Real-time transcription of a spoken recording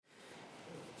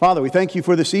Father, we thank you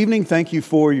for this evening. Thank you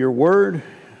for your word.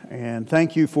 And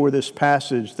thank you for this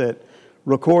passage that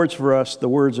records for us the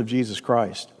words of Jesus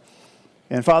Christ.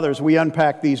 And Father, as we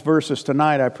unpack these verses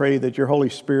tonight, I pray that your Holy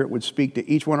Spirit would speak to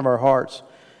each one of our hearts,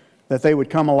 that they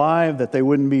would come alive, that they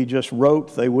wouldn't be just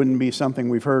rote, they wouldn't be something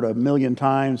we've heard a million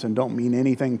times and don't mean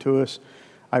anything to us.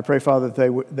 I pray, Father,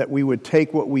 that we would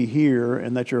take what we hear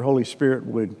and that your Holy Spirit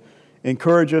would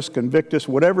encourage us, convict us,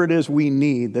 whatever it is we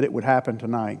need, that it would happen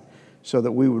tonight, so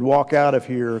that we would walk out of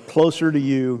here closer to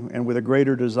you and with a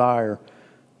greater desire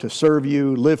to serve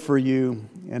you, live for you,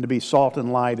 and to be salt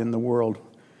and light in the world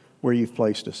where you've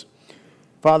placed us.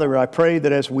 Father, I pray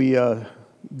that as we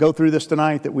go through this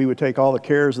tonight, that we would take all the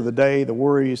cares of the day, the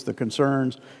worries, the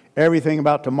concerns, everything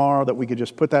about tomorrow, that we could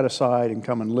just put that aside and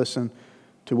come and listen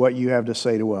to what you have to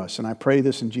say to us. And I pray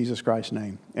this in Jesus Christ's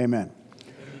name. Amen.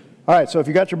 All right, so if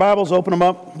you got your Bibles, open them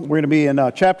up. We're going to be in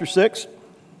chapter 6.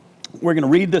 We're going to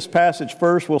read this passage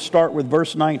first. We'll start with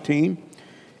verse 19,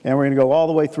 and we're going to go all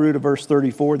the way through to verse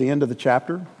 34, the end of the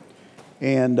chapter.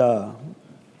 And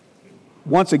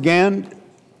once again,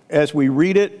 as we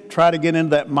read it, try to get into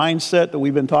that mindset that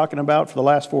we've been talking about for the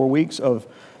last 4 weeks of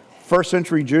first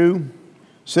century Jew,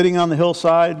 sitting on the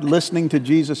hillside, listening to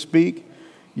Jesus speak.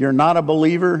 You're not a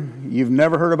believer. You've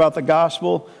never heard about the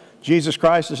gospel. Jesus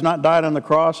Christ has not died on the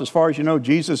cross. As far as you know,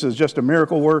 Jesus is just a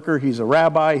miracle worker. He's a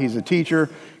rabbi. He's a teacher.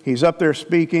 He's up there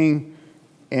speaking,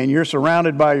 and you're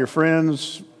surrounded by your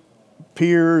friends,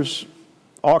 peers,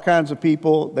 all kinds of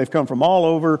people. They've come from all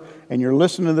over, and you're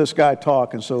listening to this guy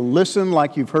talk. And so listen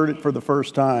like you've heard it for the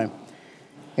first time.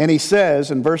 And he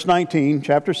says in verse 19,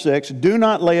 chapter 6, "Do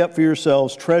not lay up for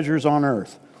yourselves treasures on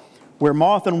earth, where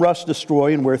moth and rust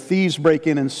destroy and where thieves break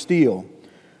in and steal.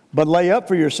 But lay up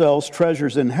for yourselves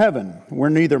treasures in heaven, where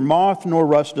neither moth nor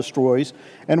rust destroys,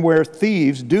 and where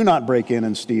thieves do not break in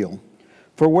and steal.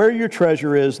 For where your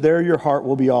treasure is, there your heart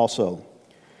will be also.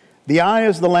 The eye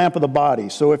is the lamp of the body,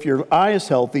 so if your eye is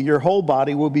healthy, your whole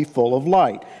body will be full of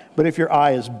light. But if your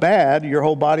eye is bad, your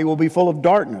whole body will be full of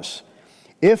darkness.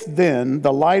 If then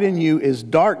the light in you is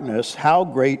darkness, how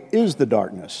great is the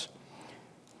darkness?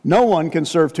 No one can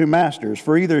serve two masters,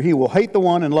 for either he will hate the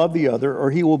one and love the other, or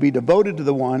he will be devoted to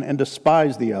the one and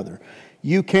despise the other.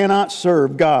 You cannot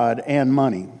serve God and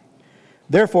money.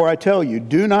 Therefore I tell you,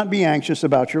 do not be anxious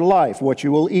about your life, what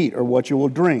you will eat or what you will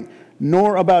drink,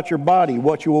 nor about your body,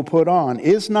 what you will put on.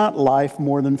 Is not life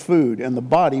more than food, and the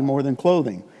body more than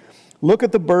clothing? Look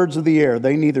at the birds of the air.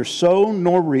 They neither sow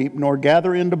nor reap nor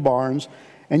gather into barns,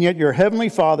 and yet your heavenly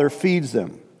Father feeds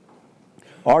them.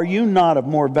 Are you not of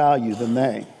more value than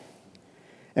they?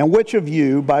 And which of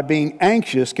you, by being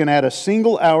anxious, can add a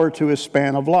single hour to his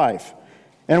span of life?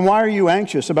 And why are you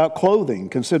anxious about clothing?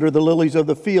 Consider the lilies of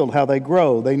the field, how they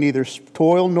grow. They neither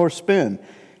toil nor spin.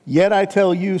 Yet I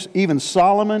tell you, even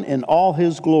Solomon in all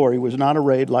his glory was not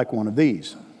arrayed like one of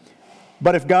these.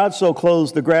 But if God so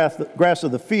clothes the grass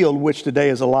of the field, which today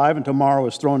is alive and tomorrow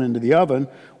is thrown into the oven,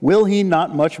 will he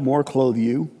not much more clothe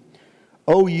you,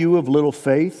 O you of little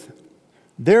faith?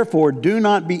 Therefore do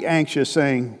not be anxious,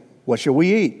 saying, what shall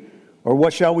we eat? Or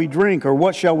what shall we drink? Or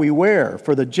what shall we wear?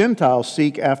 For the Gentiles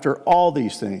seek after all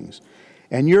these things,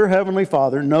 and your heavenly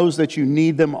Father knows that you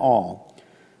need them all.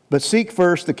 But seek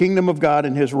first the kingdom of God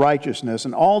and his righteousness,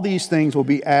 and all these things will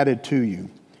be added to you.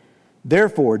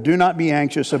 Therefore, do not be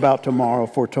anxious about tomorrow,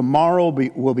 for tomorrow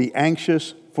will be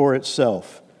anxious for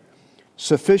itself.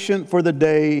 Sufficient for the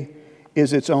day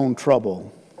is its own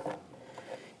trouble."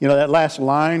 You know, that last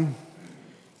line,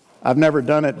 I've never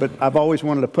done it, but I've always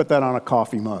wanted to put that on a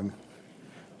coffee mug.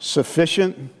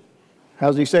 Sufficient, how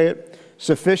does he say it?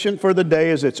 Sufficient for the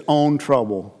day is its own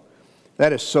trouble.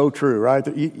 That is so true, right?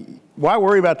 Why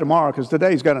worry about tomorrow? Because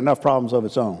today's got enough problems of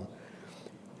its own.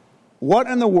 What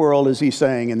in the world is he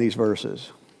saying in these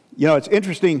verses? You know, it's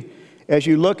interesting as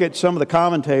you look at some of the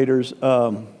commentators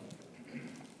over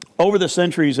the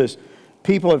centuries as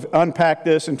people have unpacked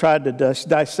this and tried to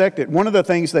dissect it. One of the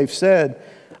things they've said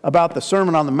about the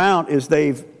Sermon on the Mount is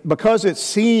because it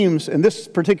seems, in this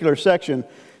particular section,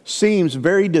 seems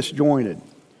very disjointed.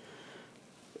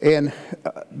 And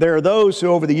there are those who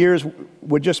over the years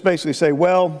would just basically say,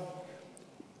 well,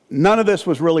 none of this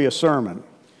was really a sermon.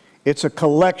 It's a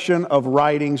collection of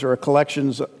writings or a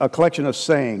collection of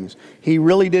sayings. He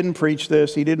really didn't preach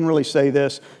this. He didn't really say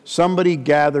this. Somebody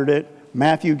gathered it.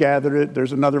 Matthew gathered it.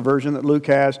 There's another version that Luke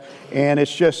has. And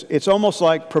it's almost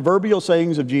like proverbial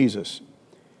sayings of Jesus.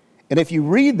 And if you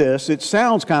read this, it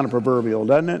sounds kind of proverbial,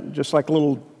 doesn't it? Just like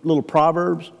little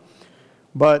proverbs.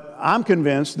 But I'm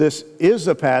convinced this is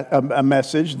a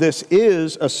message. This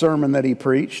is a sermon that he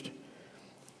preached.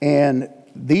 And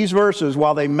these verses,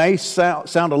 while they may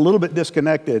sound a little bit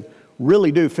disconnected,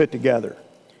 really do fit together.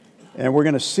 And we're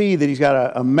going to see that he's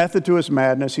got a method to his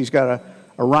madness. He's got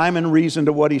a rhyme and reason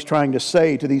to what he's trying to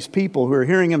say to these people who are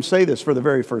hearing him say this for the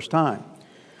very first time.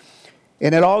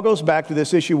 And it all goes back to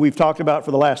this issue we've talked about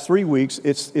for the last 3 weeks.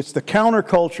 It's the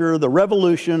counterculture, the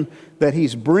revolution that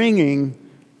he's bringing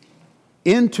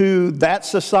into that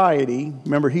society.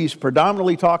 Remember, he's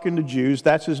predominantly talking to Jews.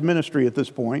 That's his ministry at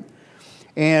this point.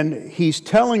 And he's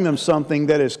telling them something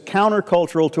that is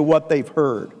countercultural to what they've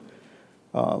heard.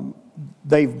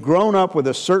 They've grown up with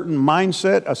a certain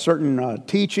mindset, a certain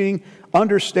teaching,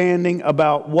 understanding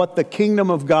about what the kingdom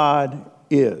of God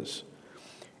is.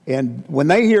 And when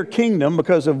they hear kingdom,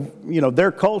 because of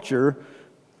their culture,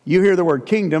 you hear the word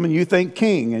kingdom and you think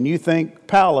king, and you think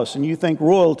palace, and you think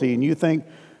royalty, and you think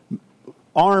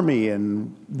army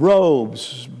and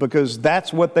robes, because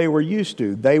that's what they were used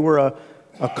to. They were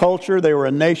a culture, they were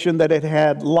a nation that had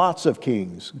had lots of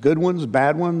kings, good ones,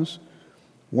 bad ones,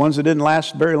 ones that didn't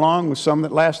last very long, with some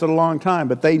that lasted a long time.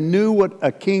 But they knew what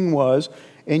a king was,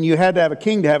 and you had to have a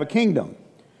king to have a kingdom.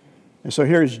 And so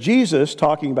here's Jesus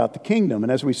talking about the kingdom.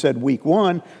 And as we said week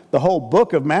 1, the whole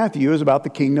book of Matthew is about the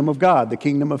kingdom of God, the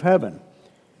kingdom of heaven.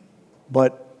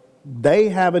 But they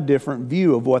have a different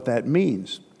view of what that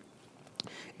means.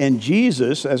 And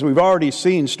Jesus, as we've already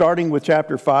seen, starting with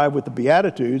chapter 5 with the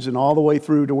Beatitudes and all the way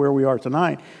through to where we are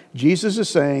tonight, Jesus is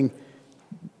saying,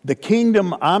 the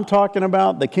kingdom I'm talking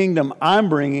about, the kingdom I'm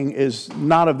bringing is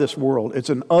not of this world. It's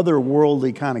an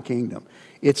otherworldly kind of kingdom.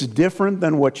 It's different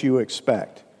than what you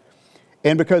expect.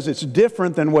 And because it's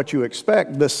different than what you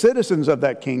expect, the citizens of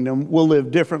that kingdom will live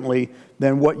differently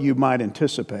than what you might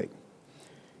anticipate.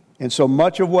 And so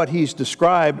much of what he's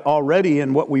described already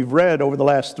in what we've read over the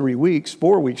last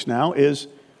 4 weeks now, is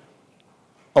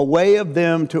a way of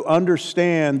them to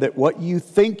understand that what you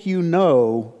think you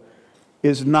know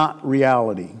is not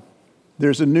reality.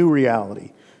 There's a new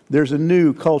reality. There's a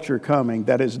new culture coming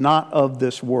that is not of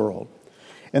this world.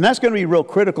 And that's going to be real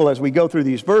critical as we go through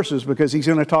these verses, because he's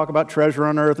going to talk about treasure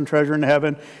on earth and treasure in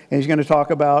heaven, and he's going to talk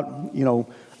about,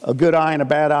 a good eye and a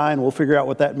bad eye, and we'll figure out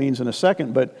what that means in a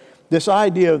second. But this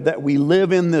idea that we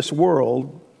live in this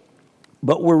world,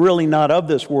 but we're really not of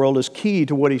this world, is key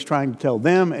to what he's trying to tell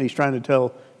them, and he's trying to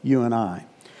tell you and I.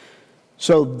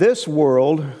 So this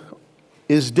world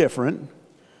is different.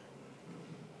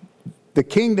 The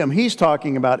kingdom he's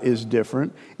talking about is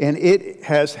different, and it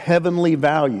has heavenly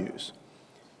values,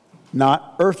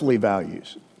 not earthly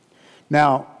values.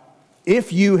 Now,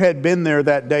 if you had been there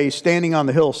that day standing on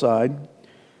the hillside,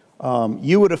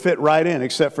 you would have fit right in,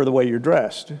 except for the way you're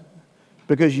dressed,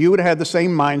 because you would have had the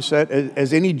same mindset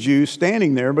as any Jew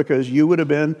standing there, because you would have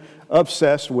been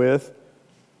obsessed with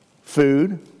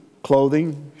food,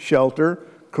 clothing, shelter,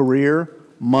 career,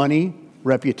 money,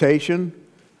 reputation.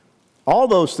 All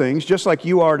those things, just like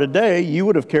you are today, you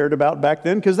would have cared about back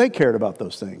then, because they cared about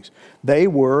those things. They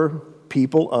were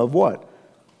people of what?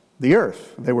 The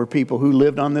earth. They were people who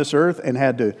lived on this earth and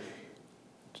had to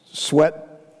sweat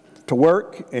to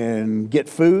work and get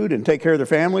food and take care of their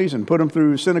families and put them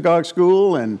through synagogue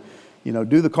school and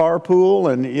do the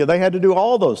carpool, and they had to do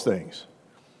all those things.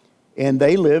 And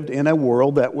they lived in a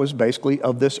world that was basically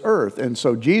of this earth. And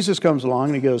so Jesus comes along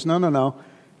and he goes, no.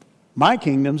 My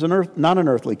kingdom's not an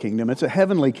earthly kingdom. It's a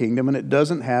heavenly kingdom, and it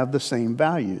doesn't have the same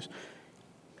values.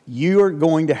 You are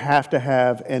going to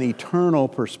have an eternal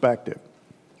perspective.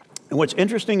 And what's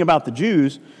interesting about the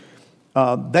Jews,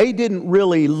 they didn't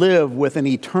really live with an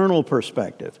eternal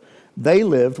perspective. They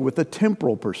lived with a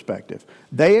temporal perspective.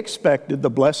 They expected the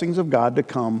blessings of God to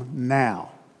come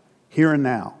now, here and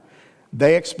now.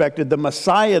 They expected the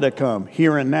Messiah to come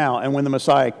here and now. And when the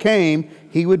Messiah came,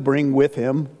 he would bring with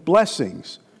him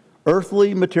blessings,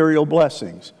 earthly material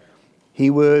blessings. He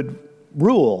would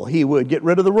rule. He would get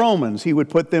rid of the Romans. He would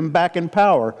put them back in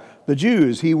power, the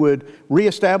Jews. He would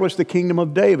reestablish the kingdom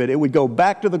of David. It would go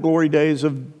back to the glory days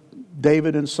of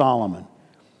David and Solomon.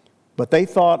 But they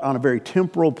thought on a very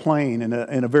temporal plane, in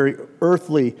a very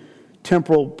earthly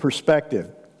temporal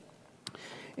perspective.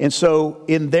 And so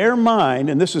in their mind,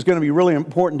 and this is going to be really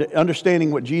important to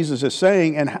understanding what Jesus is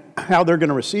saying and how they're going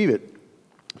to receive it,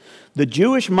 the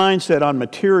Jewish mindset on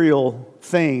material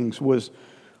things was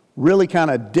really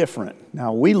kind of different.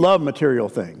 Now, we love material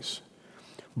things,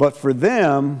 but for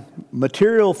them,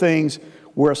 material things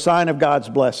were a sign of God's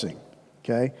blessing,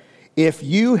 okay? If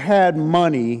you had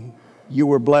money, you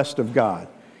were blessed of God.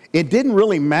 It didn't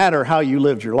really matter how you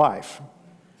lived your life.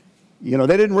 They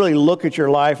didn't really look at your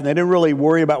life, and they didn't really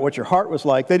worry about what your heart was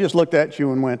like. They just looked at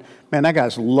you and went, man, that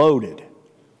guy's loaded.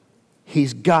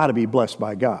 He's got to be blessed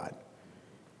by God.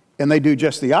 And they do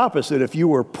just the opposite. If you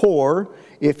were poor,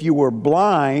 if you were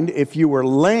blind, if you were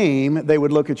lame, they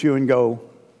would look at you and go,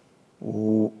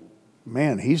 oh,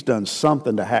 man, he's done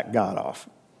something to hack God off.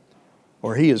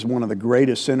 Or he is one of the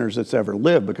greatest sinners that's ever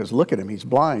lived, because look at him, he's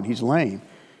blind, he's lame,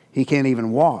 he can't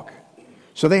even walk.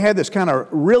 So they had this kind of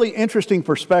really interesting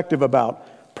perspective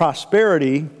about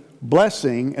prosperity,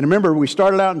 blessing. And remember, we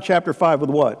started out in chapter 5 with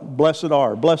what? Blessed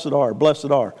are, blessed are,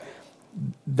 blessed are.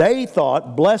 They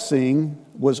thought blessing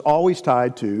was always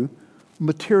tied to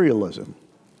materialism.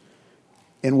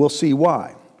 And we'll see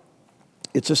why.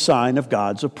 It's a sign of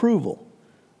God's approval.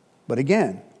 But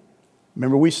again,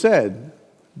 remember we said,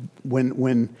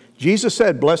 when Jesus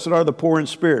said, blessed are the poor in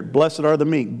spirit, blessed are the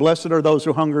meek, blessed are those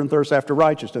who hunger and thirst after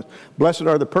righteousness, blessed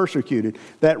are the persecuted,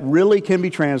 that really can be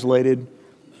translated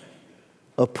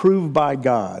approved by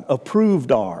God,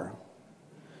 approved are.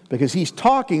 Because he's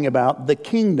talking about the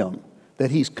kingdom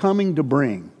that he's coming to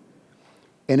bring.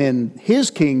 And in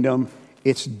his kingdom,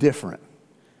 it's different.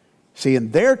 See,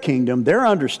 in their kingdom, their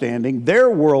understanding, their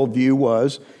worldview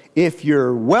was, if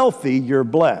you're wealthy, you're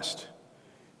blessed.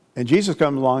 And Jesus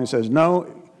comes along and says,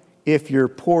 no, if you're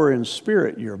poor in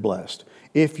spirit, you're blessed.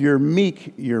 If you're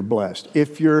meek, you're blessed.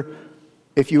 If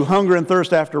you hunger and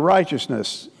thirst after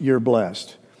righteousness, you're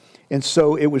blessed. And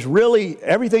so it was really,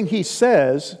 everything he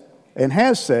says and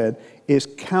has said is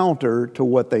counter to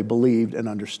what they believed and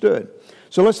understood.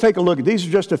 So let's take a look. These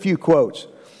are just a few quotes.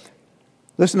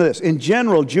 Listen to this. In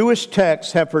general, Jewish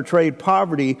texts have portrayed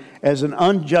poverty as an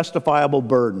unjustifiable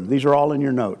burden. These are all in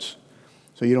your notes,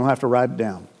 so you don't have to write it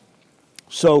down.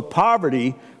 So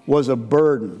poverty was a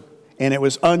burden, and it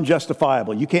was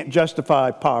unjustifiable. You can't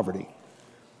justify poverty.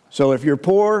 So if you're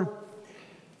poor,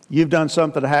 you've done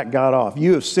something to hack God off.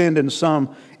 You have sinned in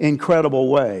some incredible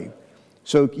way.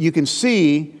 So you can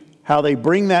see how they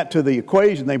bring that to the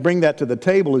equation. They bring that to the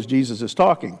table as Jesus is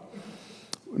talking.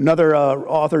 Another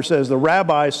author says, the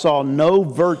rabbis saw no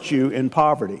virtue in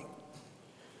poverty.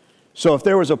 So if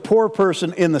there was a poor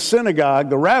person in the synagogue,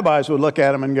 the rabbis would look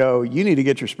at him and go, you need to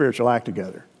get your spiritual act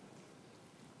together.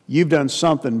 You've done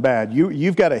something bad.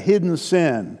 You've got a hidden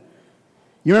sin.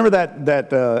 You remember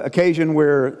that occasion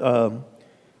where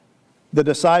the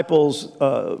disciples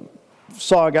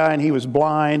saw a guy and he was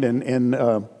blind,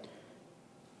 and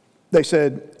they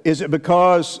said, is it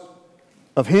because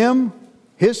of him,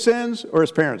 his sins, or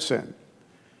his parents' sin?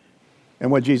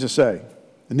 And what did Jesus say?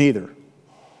 Neither.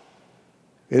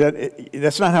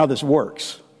 That's not how this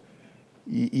works.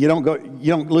 You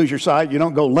don't lose your sight. You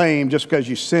don't go lame just because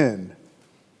you sinned.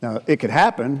 Now, it could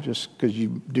happen just because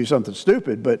you do something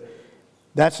stupid, but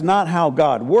that's not how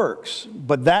God works.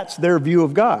 But that's their view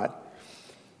of God.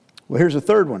 Well, here's a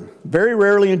third one. Very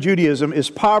rarely in Judaism is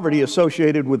poverty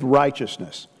associated with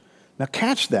righteousness. Now,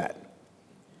 catch that.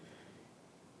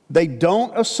 They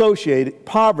don't associate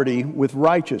poverty with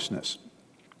righteousness.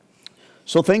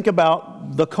 So think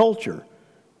about the culture.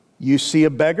 You see a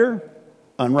beggar,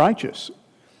 unrighteous.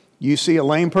 You see a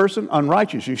lame person,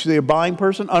 unrighteous. You see a blind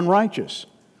person, unrighteous.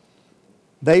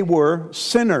 They were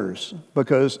sinners,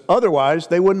 because otherwise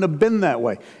they wouldn't have been that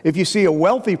way. If you see a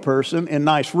wealthy person in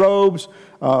nice robes,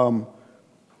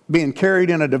 being carried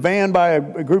in a divan by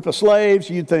a group of slaves,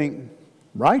 you'd think,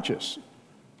 righteous.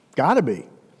 Got to be.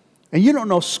 And you don't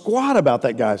know squat about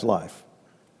that guy's life.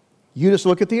 You just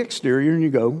look at the exterior and you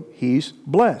go, he's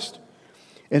blessed.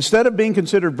 Instead of being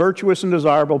considered virtuous and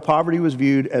desirable, poverty was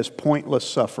viewed as pointless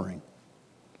suffering.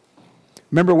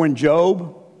 Remember when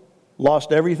Job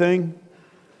lost everything?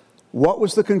 What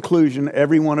was the conclusion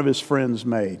every one of his friends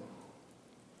made?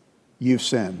 You've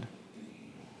sinned.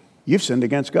 You've sinned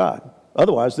against God.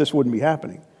 Otherwise, this wouldn't be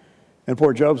happening. And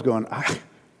poor Job's going, I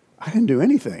didn't do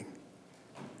anything.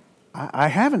 I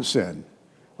haven't sinned.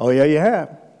 Oh, yeah, you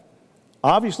have.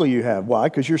 Obviously you have. Why?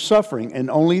 Because you're suffering, and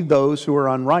only those who are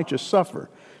unrighteous suffer.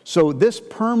 So this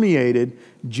permeated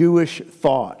Jewish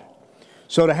thought.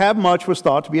 So to have much was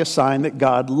thought to be a sign that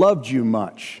God loved you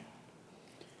much.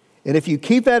 And if you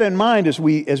keep that in mind as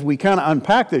we kind of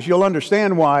unpack this, you'll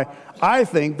understand why I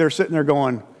think they're sitting there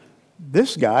going,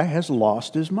 this guy has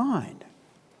lost his mind.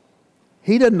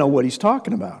 He doesn't know what he's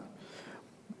talking about.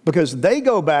 Because they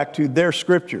go back to their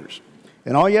scriptures.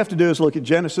 And all you have to do is look at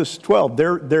Genesis 12.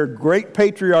 Their great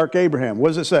patriarch Abraham. What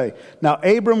does it say? Now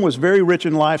Abram was very rich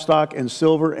in livestock and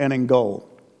silver and in gold.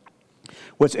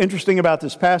 What's interesting about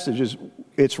this passage is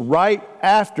it's right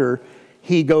after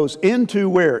he goes into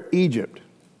where? Egypt.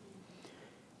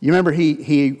 You remember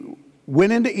he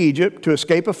went into Egypt to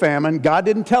escape a famine. God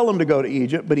didn't tell him to go to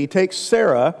Egypt, but he takes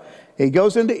Sarah. He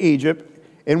goes into Egypt.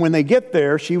 And when they get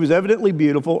there, she was evidently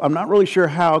beautiful. I'm not really sure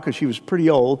how, because she was pretty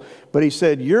old. But he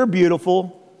said, you're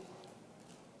beautiful.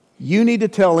 You need to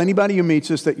tell anybody who meets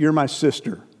us that you're my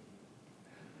sister.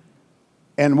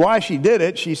 And why she did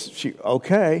it, she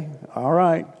okay, all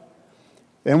right.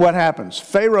 And what happens?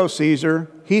 Pharaoh sees her.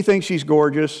 He thinks she's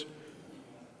gorgeous.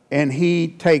 And he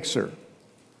takes her.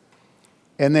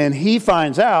 And then he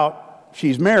finds out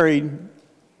she's married.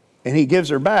 And he gives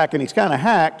her back. And he's kind of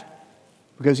hacked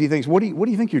because he thinks, what do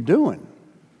you think you're doing?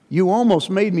 You almost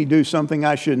made me do something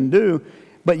I shouldn't do.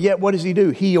 But yet what does he do?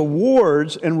 He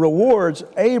awards and rewards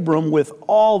Abram with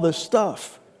all this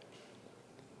stuff.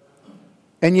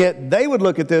 And yet they would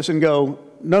look at this and go,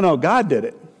 no, God did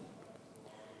it.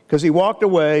 Because he walked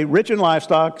away rich in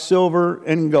livestock, silver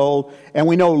and gold. And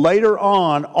we know later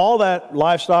on, all that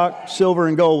livestock, silver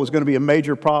and gold was going to be a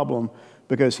major problem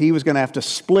because he was going to have to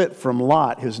split from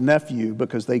Lot, his nephew,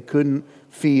 because they couldn't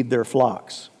feed their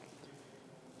flocks.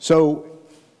 So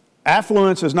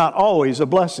affluence is not always a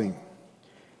blessing.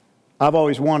 I've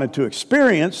always wanted to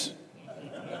experience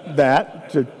that,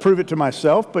 to prove it to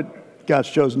myself, but God's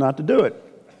chosen not to do it.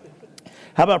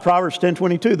 How about Proverbs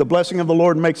 10:22? The blessing of the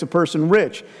Lord makes a person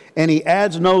rich, and he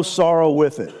adds no sorrow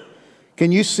with it.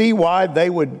 Can you see why they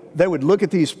would look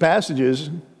at these passages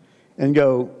and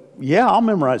go, yeah, I'll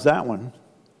memorize that one.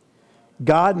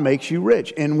 God makes you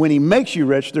rich, and when he makes you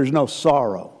rich, there's no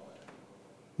sorrow.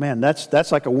 Man,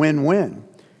 that's like a win-win.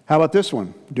 How about this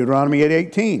one? Deuteronomy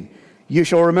 8:18. You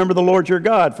shall remember the Lord your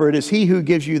God, for it is he who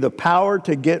gives you the power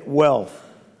to get wealth.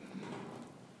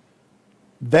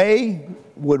 They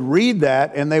would read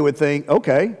that and they would think,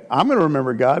 okay, I'm going to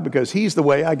remember God because he's the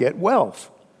way I get wealth.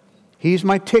 He's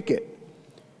my ticket.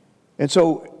 And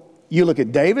so you look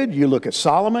at David, you look at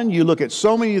Solomon, you look at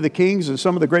so many of the kings and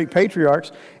some of the great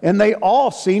patriarchs, and they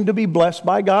all seem to be blessed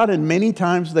by God, and many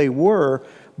times they were.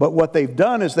 But what they've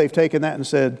done is they've taken that and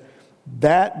said,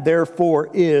 that therefore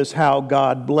is how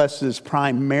God blesses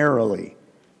primarily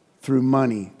through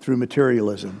money, through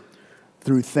materialism,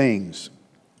 through things.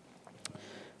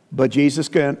 But Jesus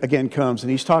again comes,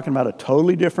 and he's talking about a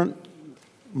totally different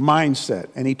mindset,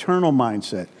 an eternal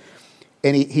mindset.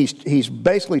 And he's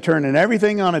basically turning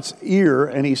everything on its ear,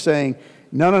 and he's saying,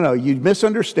 no, you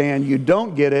misunderstand, you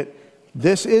don't get it.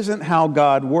 This isn't how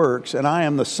God works, and I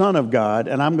am the Son of God,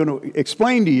 and I'm going to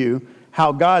explain to you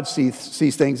how God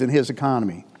sees things in his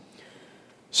economy.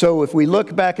 So if we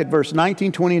look back at verse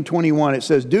 19, 20, and 21, it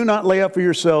says, do not lay up for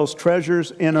yourselves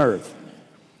treasures in earth.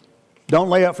 Don't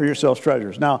lay up for yourselves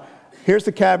treasures. Now, here's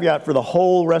the caveat for the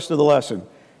whole rest of the lesson.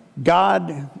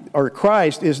 God, or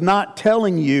Christ, is not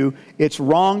telling you it's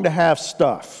wrong to have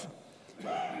stuff.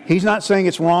 He's not saying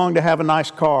it's wrong to have a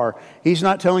nice car. He's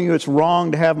not telling you it's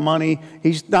wrong to have money.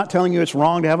 He's not telling you it's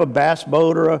wrong to have a bass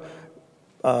boat or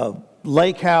a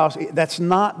lake house. That's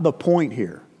not the point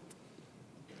here.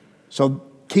 So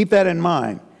keep that in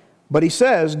mind. But he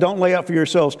says, don't lay up for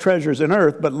yourselves treasures in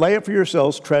earth, but lay up for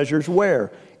yourselves treasures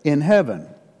where? In heaven.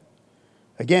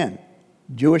 Again,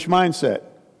 Jewish mindset.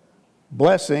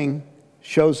 Blessing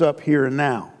shows up here and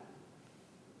now.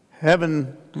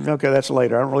 Heaven, okay, that's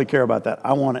later. I don't really care about that.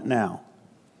 I want it now.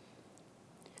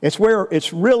 It's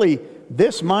really,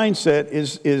 this mindset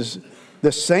is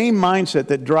the same mindset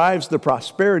that drives the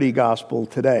prosperity gospel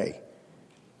today.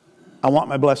 I want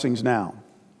my blessings now.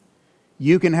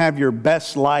 You can have your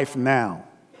best life now.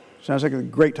 Sounds like a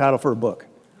great title for a book.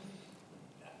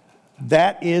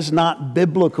 That is not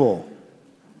biblical.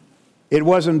 It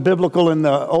wasn't biblical in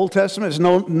the Old Testament. It's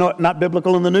not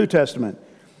biblical in the New Testament.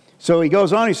 So he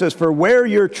goes on, he says, for where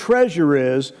your treasure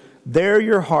is, there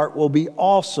your heart will be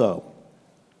also.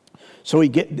 So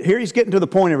here he's getting to the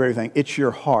point of everything. It's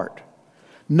your heart.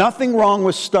 Nothing wrong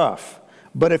with stuff.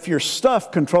 But if your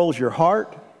stuff controls your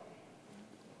heart,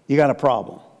 you got a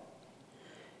problem.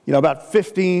 You know, about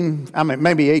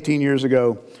maybe 18 years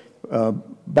ago,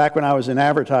 back when I was in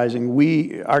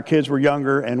advertising, our kids were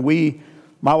younger, and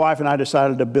my wife and I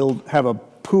decided to have a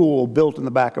pool built in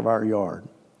the back of our yard.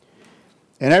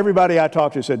 And everybody I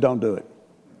talked to said, don't do it.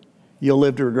 You'll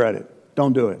live to regret it.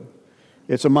 Don't do it.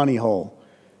 It's a money hole.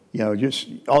 You know, just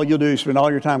all you'll do is spend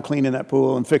all your time cleaning that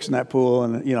pool and fixing that pool,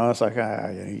 and you know, it's like,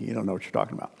 you don't know what you're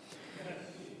talking about.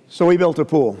 So we built a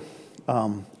pool.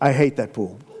 I hate that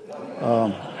pool.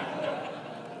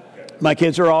 My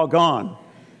kids are all gone.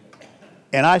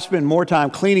 And I spend more time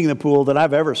cleaning the pool than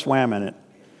I've ever swam in it.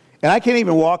 And I can't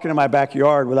even walk into my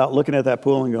backyard without looking at that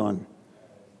pool and going,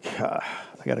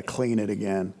 I got to clean it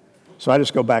again. So I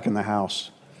just go back in the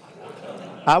house.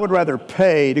 I would rather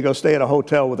pay to go stay at a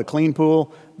hotel with a clean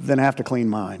pool than have to clean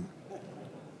mine.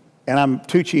 And I'm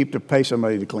too cheap to pay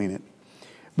somebody to clean it.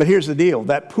 But here's the deal.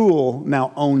 That pool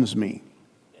now owns me.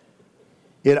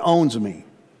 It owns me.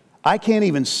 I can't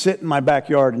even sit in my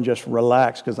backyard and just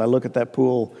relax because I look at that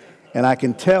pool and I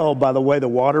can tell by the way the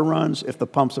water runs if the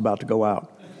pump's about to go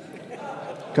out.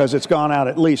 Because it's gone out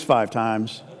at least 5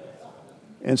 times.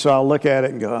 And so I'll look at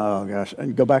it and go, oh gosh,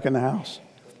 and go back in the house.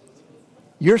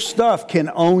 Your stuff can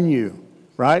own you,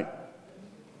 right?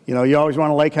 You know, you always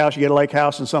want a lake house, you get a lake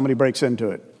house and somebody breaks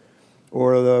into it.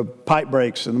 Or the pipe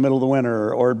breaks in the middle of the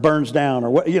winter, or it burns down,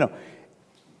 or what, you know.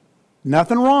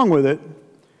 Nothing wrong with it,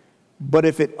 but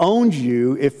if it owns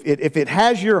you, if it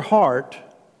has your heart,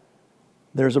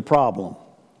 there's a problem.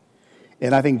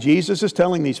 And I think Jesus is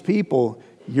telling these people,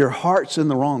 your heart's in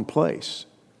the wrong place.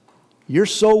 You're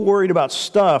so worried about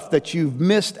stuff that you've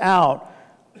missed out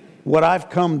what I've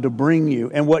come to bring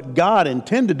you and what God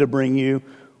intended to bring you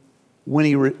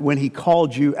when He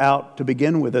called you out to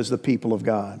begin with as the people of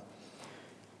God.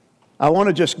 I'm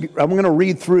going to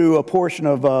read through a portion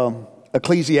of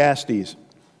Ecclesiastes.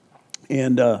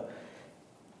 And I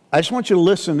just want you to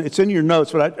listen. It's in your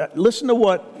notes, but listen to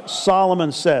what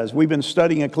Solomon says. We've been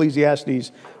studying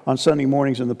Ecclesiastes on Sunday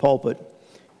mornings in the pulpit,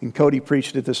 and Cody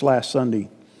preached it this last Sunday.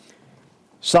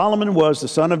 Solomon was the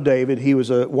son of David. He was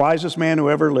the wisest man who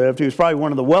ever lived. He was probably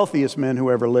one of the wealthiest men who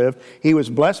ever lived. He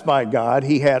was blessed by God.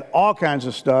 He had all kinds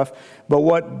of stuff. But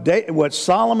what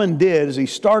Solomon did is he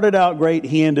started out great,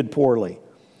 he ended poorly.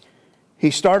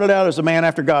 He started out as a man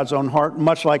after God's own heart,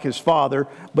 much like his father,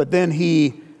 but then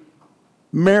he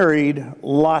married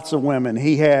lots of women.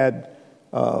 He had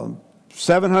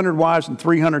 700 wives and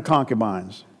 300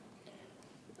 concubines.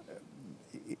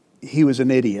 He was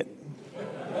an idiot.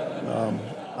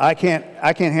 I can't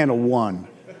handle one,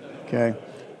 okay?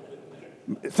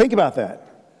 Think about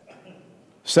that.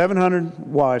 700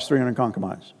 wives, 300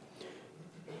 concubines.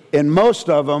 And most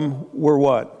of them were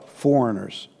what?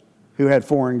 Foreigners who had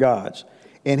foreign gods.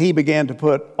 And he began to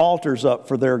put altars up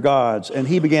for their gods. And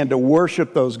he began to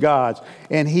worship those gods.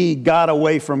 And he got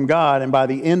away from God. And by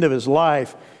the end of his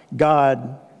life,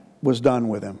 God was done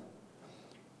with him.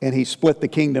 And he split the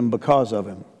kingdom because of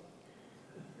him.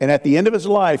 And at the end of his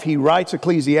life, he writes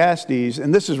Ecclesiastes,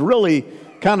 and this is really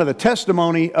kind of the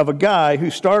testimony of a guy who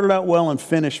started out well and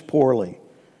finished poorly.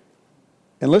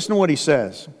 And listen to what he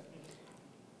says.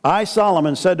 I,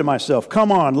 Solomon, said to myself,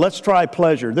 come on, let's try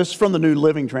pleasure. This is from the New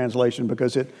Living Translation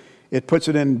because it puts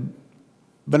it in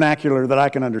vernacular that I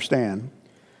can understand.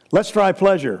 Let's try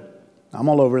pleasure. I'm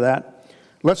all over that.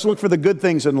 Let's look for the good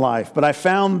things in life. But I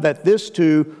found that this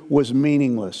too was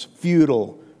meaningless,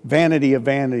 futile, vanity of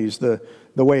vanities, the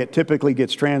way it typically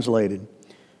gets translated.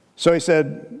 So he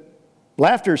said,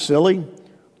 laughter's silly.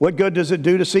 What good does it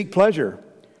do to seek pleasure?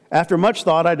 After much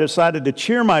thought, I decided to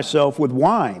cheer myself with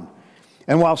wine.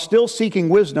 And while still seeking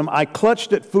wisdom, I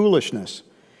clutched at foolishness.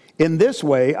 In this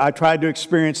way, I tried to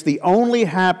experience the only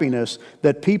happiness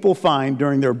that people find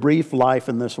during their brief life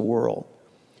in this world.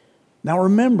 Now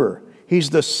remember, he's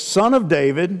the son of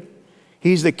David.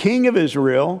 He's the king of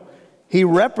Israel. He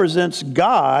represents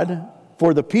God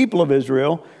for the people of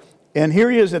Israel. And here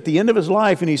he is at the end of his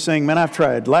life, and he's saying, man, I've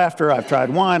tried laughter, I've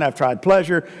tried wine, I've tried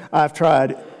pleasure, I've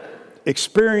tried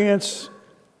experience.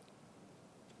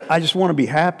 I just want to be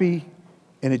happy,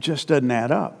 and it just doesn't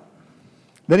add up.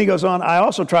 Then he goes on, I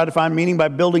also tried to find meaning by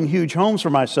building huge homes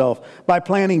for myself, by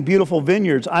planting beautiful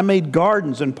vineyards. I made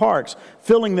gardens and parks,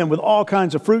 filling them with all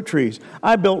kinds of fruit trees.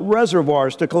 I built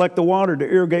reservoirs to collect the water to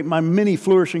irrigate my many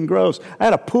flourishing groves. I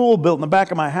had a pool built in the back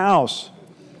of my house.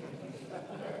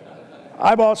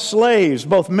 I bought slaves,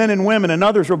 both men and women, and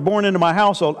others were born into my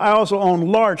household. I also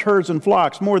owned large herds and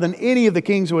flocks, more than any of the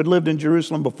kings who had lived in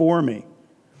Jerusalem before me.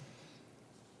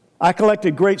 I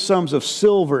collected great sums of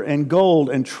silver and gold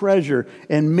and treasure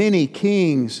and many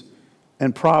kings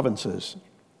and provinces.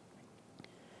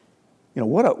 You know,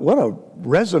 what a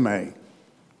resume.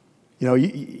 You know,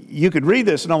 you could read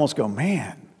this and almost go,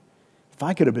 man, if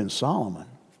I could have been Solomon,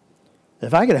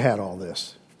 if I could have had all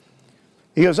this.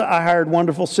 He goes, I hired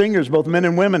wonderful singers, both men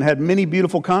and women, had many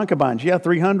beautiful concubines. Yeah,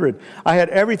 300. I had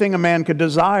everything a man could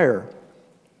desire.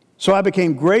 So I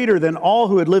became greater than all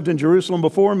who had lived in Jerusalem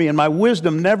before me, and my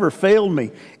wisdom never failed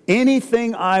me.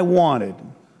 Anything I wanted,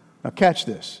 now catch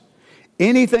this,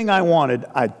 anything I wanted,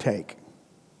 I'd take.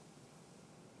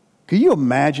 Can you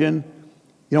imagine?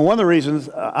 You know, one of the reasons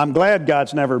I'm glad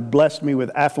God's never blessed me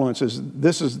with affluence is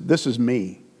this is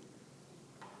me.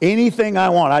 Anything I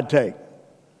want, I'd take.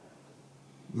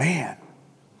 Man,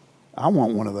 I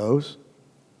want one of those.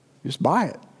 Just buy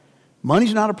it.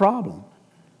 Money's not a problem.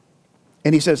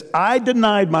 And he says, I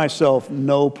denied myself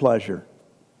no pleasure.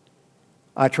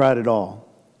 I tried it all.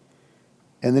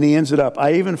 And then he ends it up.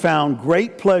 I even found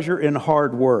great pleasure in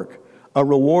hard work, a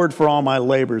reward for all my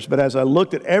labors. But as I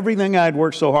looked at everything I'd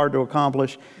worked so hard to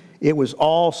accomplish, it was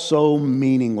all so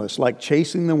meaningless. Like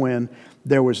chasing the wind,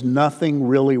 there was nothing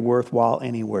really worthwhile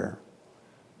anywhere.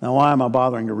 Now, why am I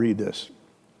bothering to read this?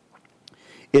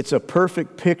 It's a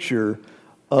perfect picture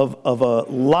of a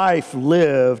life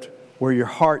lived where your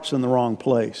heart's in the wrong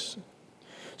place.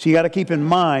 So you got to keep in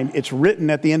mind, it's written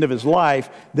at the end of his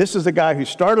life. This is the guy who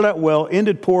started out well,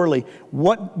 ended poorly.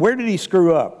 Where did he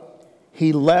screw up?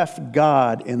 He left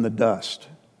God in the dust.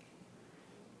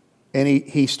 And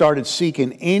he started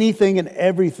seeking anything and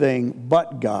everything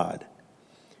but God.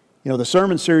 You know, the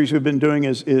sermon series we've been doing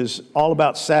is all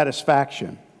about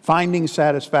satisfaction, finding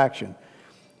satisfaction.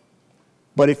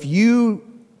 But if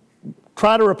you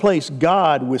try to replace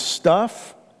God with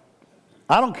stuff,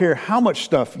 I don't care how much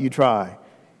stuff you try,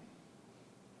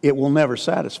 it will never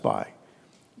satisfy.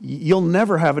 You'll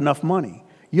never have enough money.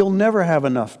 You'll never have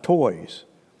enough toys.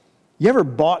 You ever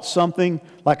bought something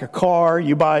like a car?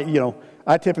 You buy,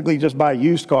 I typically just buy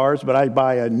used cars, but I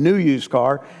buy a new used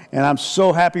car, and I'm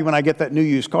so happy when I get that new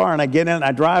used car, and I get in and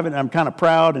I drive it, and I'm kind of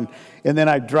proud, and then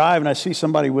I drive and I see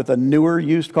somebody with a newer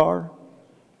used car,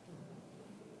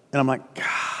 and I'm like,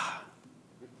 God,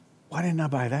 why didn't I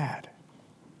buy that?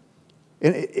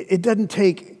 And it doesn't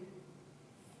take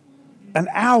an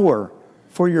hour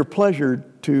for your pleasure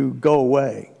to go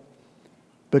away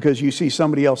because you see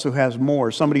somebody else who has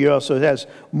more, somebody else who has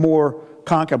more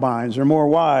concubines or more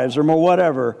wives or more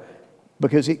whatever,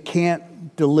 because it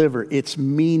can't deliver. It's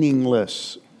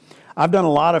meaningless. I've done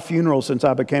a lot of funerals since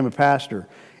I became a pastor,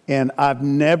 and I've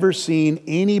never seen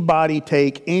anybody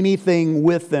take anything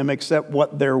with them except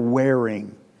what they're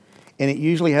wearing. And it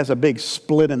usually has a big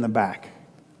split in the back.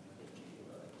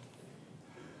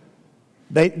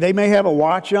 They may have a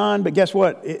watch on, but guess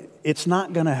what? It's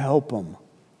not going to help them.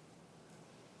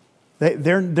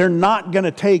 They're not going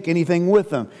to take anything with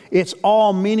them. It's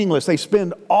all meaningless. They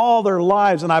spend all their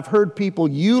lives, and I've heard people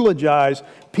eulogize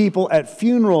people at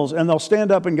funerals, and they'll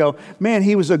stand up and go, man,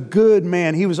 he was a good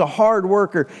man. He was a hard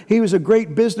worker. He was a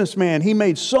great businessman. He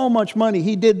made so much money.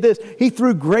 He did this. He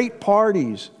threw great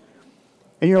parties.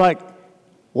 And you're like,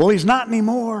 well, he's not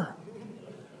anymore.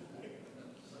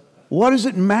 What does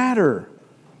it matter?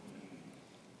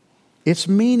 It's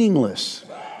meaningless.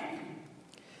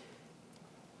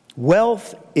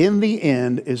 Wealth in the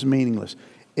end is meaningless.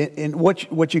 And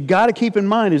what you got to keep in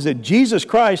mind is that Jesus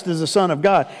Christ is the Son of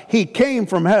God. He came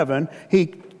from heaven.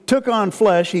 He took on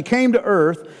flesh. He came to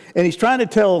earth. And he's trying to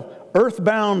tell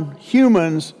earthbound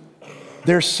humans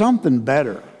there's something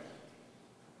better.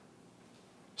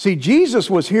 See, Jesus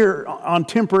was here on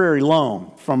temporary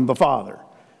loan from the Father.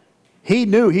 He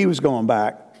knew he was going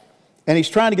back. And he's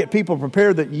trying to get people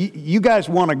prepared that you guys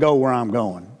want to go where I'm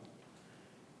going.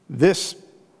 This,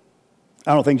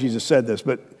 I don't think Jesus said this,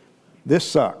 but this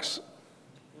sucks.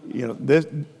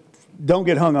 Don't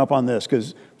get hung up on this,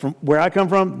 because from where I come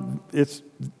from, it's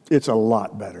a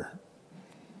lot better.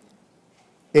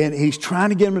 And he's trying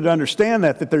to get them to understand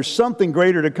that there's something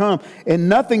greater to come, and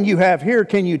nothing you have here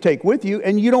can you take with you,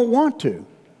 and you don't want to.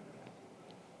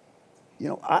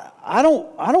 I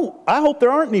hope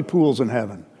there aren't any pools in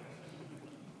heaven.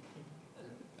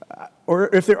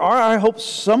 Or if there are, I hope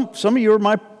some of you are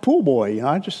my pool boy.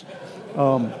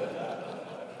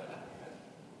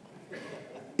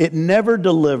 It never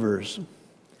delivers.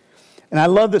 And I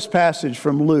love this passage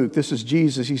from Luke. This is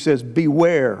Jesus. He says,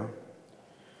 beware.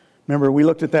 Remember, we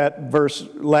looked at that verse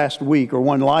last week, or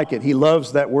one like it. He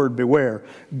loves that word, beware.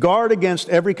 Guard against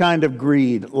every kind of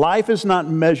greed. Life is not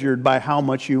measured by how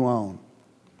much you own.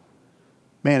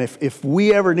 Man, if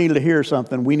we ever needed to hear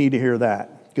something, we need to hear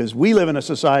that. Because we live in a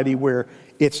society where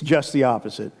it's just the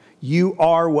opposite. You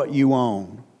are what you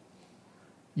own.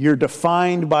 You're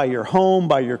defined by your home,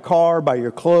 by your car, by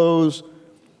your clothes.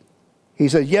 He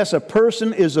says, yes, a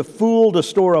person is a fool to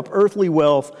store up earthly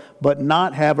wealth, but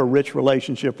not have a rich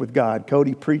relationship with God.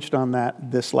 Cody preached on that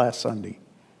this last Sunday.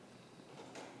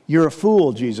 You're a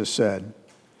fool, Jesus said,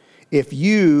 if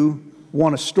you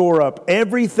want to store up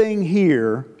everything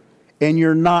here and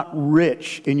you're not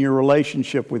rich in your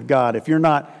relationship with God, if you're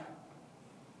not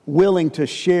willing to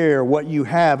share what you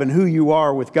have and who you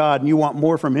are with God, and you want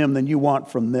more from Him than you want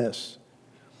from this.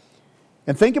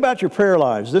 And think about your prayer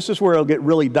lives. This is where it'll get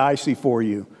really dicey for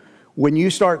you. When you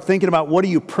start thinking about what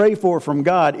do you pray for from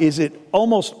God, is it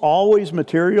almost always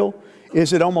material?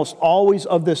 Is it almost always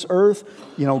of this earth?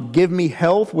 Give me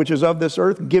health, which is of this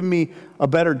earth. Give me a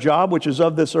better job, which is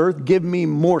of this earth. Give me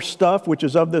more stuff, which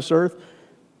is of this earth.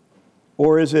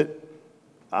 Or is it,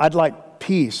 I'd like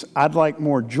peace, I'd like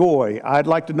more joy, I'd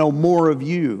like to know more of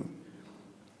you?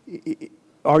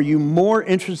 Are you more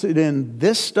interested in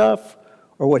this stuff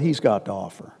or what He's got to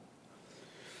offer?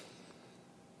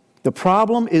 The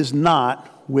problem is not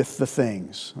with the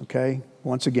things, okay?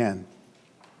 Once again,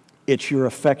 it's your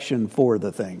affection for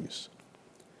the things.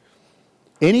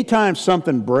 Anytime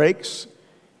something breaks,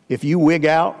 if you wig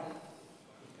out,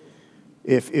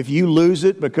 if you lose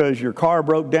it because your car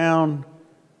broke down,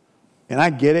 and I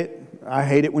get it, I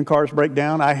hate it when cars break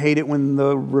down. I hate it when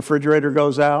the refrigerator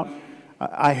goes out.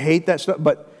 I hate that stuff.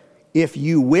 But if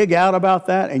you wig out about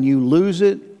that and you lose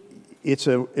it, it's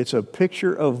a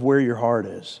picture of where your heart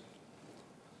is.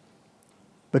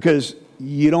 Because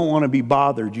you don't want to be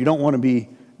bothered. You don't want to be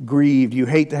grieved. You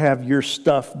hate to have your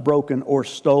stuff broken or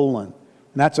stolen.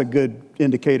 And that's a good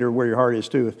indicator of where your heart is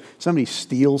too. If somebody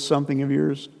steals something of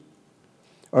yours,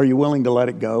 are you willing to let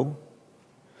it go?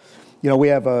 You know, we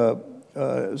have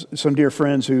some dear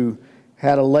friends who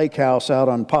had a lake house out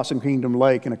on Possum Kingdom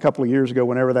Lake, and a couple of years ago,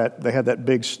 whenever they had that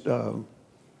big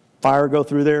fire go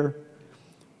through there,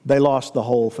 they lost the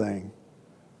whole thing.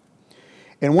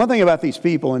 And one thing about these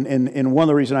people, and one of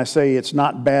the reasons I say it's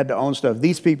not bad to own stuff,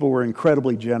 these people were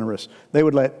incredibly generous. They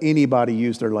would let anybody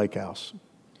use their lake house.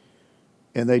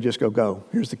 And they just go,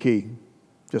 here's the key.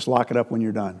 Just lock it up when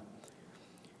you're done.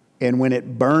 And when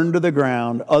it burned to the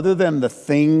ground, other than the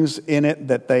things in it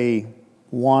that they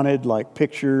wanted, like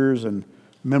pictures and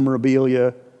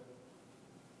memorabilia,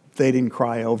 they didn't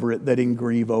cry over it. They didn't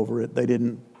grieve over it. They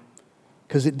didn't,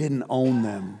 because it didn't own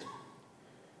them.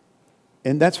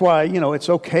 And that's why, you know, it's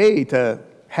okay to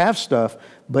have stuff,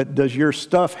 but does your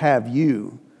stuff have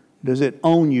you? Does it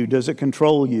own you? Does it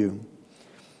control you?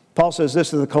 Paul says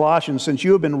this to the Colossians, since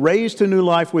you have been raised to new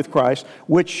life with Christ,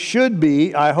 which should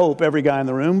be, I hope, every guy in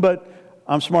the room, but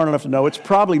I'm smart enough to know it's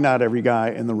probably not every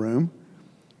guy in the room.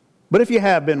 But if you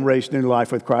have been raised to new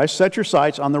life with Christ, set your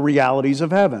sights on the realities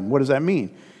of heaven. What does that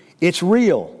mean? It's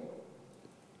real.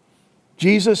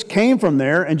 Jesus came from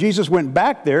there, and Jesus went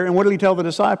back there, and what did he tell the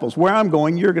disciples? Where I'm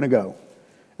going, you're going to go.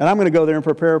 And I'm going to go there and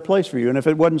prepare a place for you. And if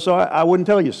it wasn't so, I wouldn't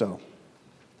tell you so.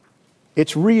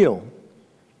 It's real.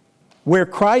 Where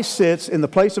Christ sits in the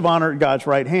place of honor at God's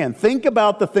right hand. Think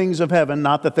about the things of heaven,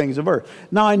 not the things of earth.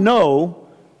 Now, I know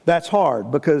that's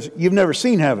hard because you've never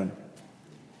seen heaven,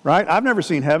 right? I've never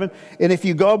seen heaven. And if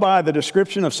you go by the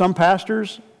description of some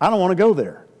pastors, I don't want to go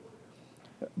there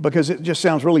because it just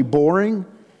sounds really boring.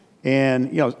 And,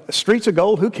 you know, streets of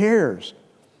gold, who cares?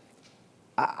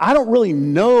 I don't really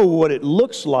know what it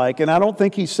looks like, and I don't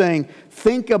think he's saying,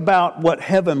 think about what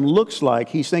heaven looks like.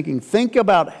 He's thinking, think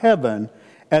about heaven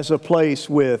as a place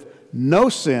with no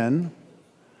sin,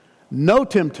 no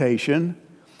temptation,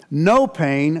 no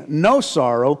pain, no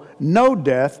sorrow, no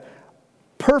death,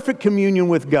 perfect communion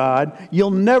with God.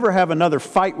 You'll never have another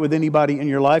fight with anybody in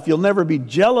your life. You'll never be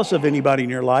jealous of anybody in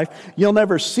your life. You'll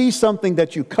never see something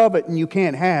that you covet and you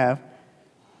can't have.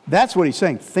 That's what he's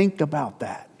saying. Think about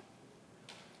that.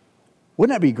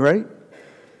 Wouldn't that be great?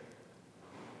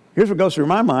 Here's what goes through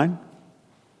my mind.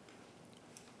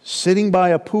 Sitting by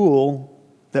a pool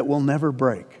that will never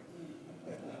break.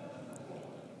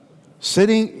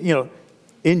 Sitting, you know,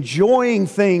 enjoying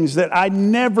things that I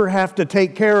never have to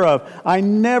take care of. I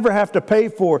never have to pay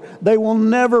for. They will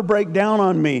never break down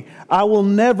on me. I will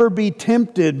never be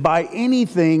tempted by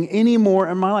anything anymore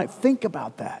in my life. Think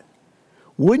about that.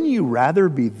 Wouldn't you rather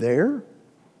be there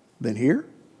than here?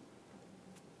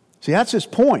 See, that's his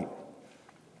point.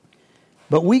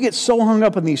 But we get so hung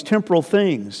up in these temporal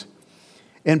things.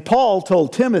 And Paul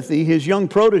told Timothy, his young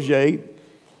protege,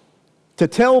 to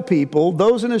tell people,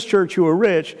 those in his church who are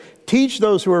rich, teach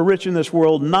those who are rich in this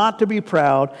world not to be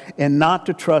proud and not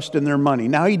to trust in their money.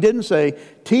 Now, he didn't say,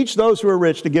 teach those who are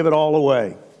rich to give it all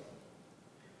away.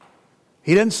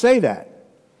 He didn't say that.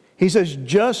 He says,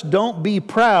 just don't be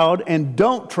proud and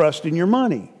don't trust in your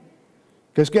money.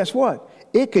 Because guess what?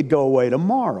 It could go away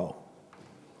tomorrow.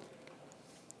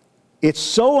 It's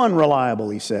so unreliable,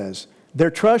 he says.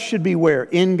 Their trust should be where?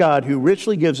 In God, who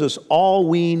richly gives us all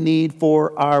we need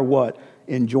for our what?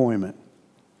 Enjoyment.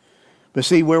 But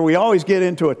see, where we always get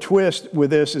into a twist with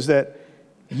this is that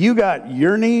you got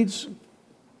your needs,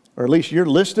 or at least your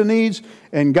list of needs,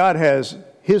 and God has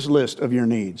his list of your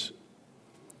needs.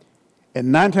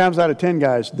 And 9 times out of 10,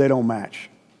 guys, they don't match.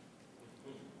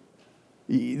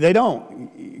 They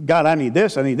don't. God, I need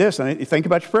this, I need this. Think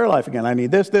about your prayer life again. I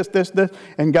need this, this, this, this.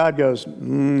 And God goes,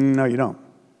 no, you don't.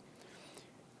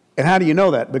 And how do you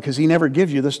know that? Because he never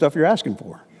gives you the stuff you're asking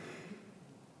for.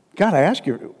 God, I asked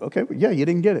you, okay, yeah, you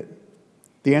didn't get it.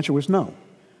 The answer was no.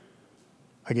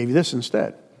 I gave you this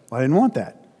instead. Well, I didn't want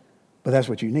that. But that's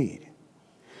what you need.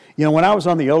 You know, when I was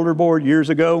on the elder board years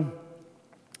ago,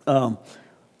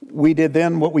 we did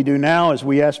then what we do now is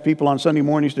we ask people on Sunday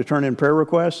mornings to turn in prayer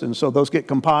requests. And so those get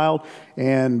compiled.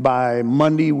 And by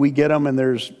Monday, we get them. And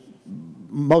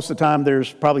most of the time,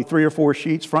 there's probably 3 or 4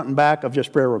 sheets front and back of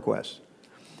just prayer requests.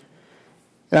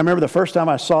 And I remember the first time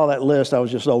I saw that list, I was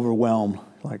just overwhelmed.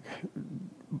 Like,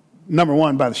 number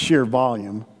one, by the sheer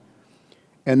volume.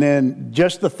 And then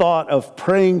just the thought of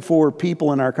praying for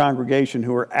people in our congregation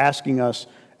who are asking us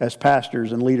as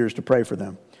pastors and leaders to pray for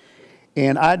them.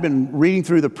 And I'd been reading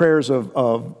through the prayers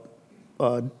of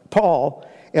Paul,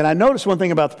 and I noticed one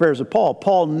thing about the prayers of Paul.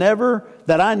 Paul never,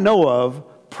 that I know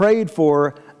of, prayed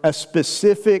for a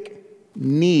specific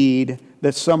need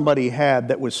that somebody had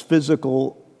that was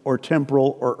physical or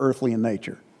temporal or earthly in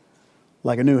nature,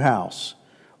 like a new house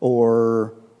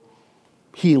or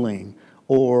healing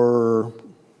or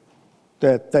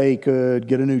that they could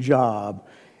get a new job.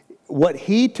 What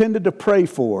he tended to pray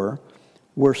for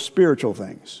were spiritual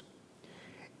things.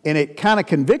 And it kind of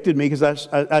convicted me because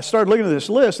I started looking at this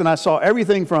list and I saw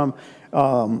everything from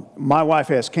my wife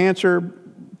has cancer,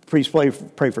 please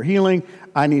pray for healing.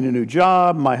 I need a new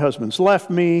job. My husband's left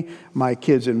me. My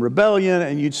kid's in rebellion.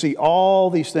 And you'd see all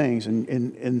these things.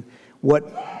 And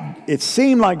what it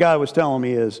seemed like God was telling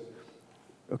me is,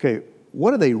 okay,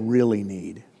 what do they really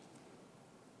need?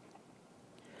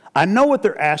 I know what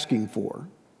they're asking for.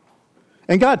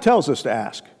 And God tells us to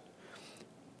ask.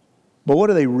 But what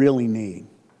do they really need?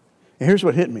 And here's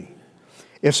what hit me.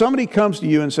 If somebody comes to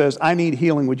you and says, I need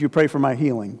healing, would you pray for my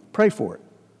healing? Pray for it.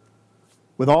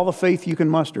 With all the faith you can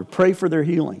muster, pray for their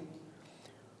healing.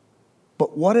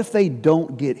 But what if they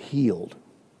don't get healed?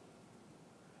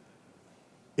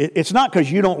 It's not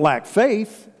because you don't lack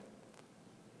faith.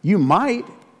 You might.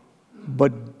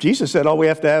 But Jesus said all we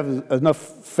have to have is enough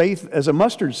faith as a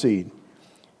mustard seed.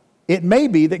 It may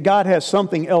be that God has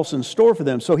something else in store for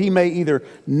them. So he may either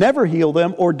never heal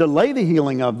them or delay the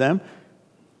healing of them.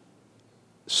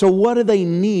 So what do they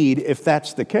need if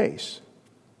that's the case?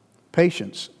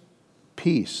 Patience,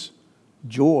 peace,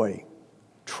 joy,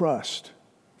 trust.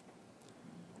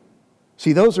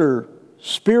 See, those are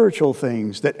spiritual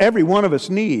things that every one of us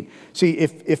need. See,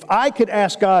 if I could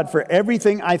ask God for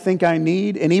everything I think I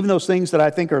need, and even those things that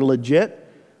I think are legit,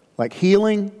 like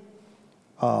healing,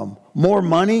 more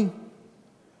money,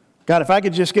 God, if I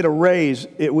could just get a raise,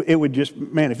 it would just,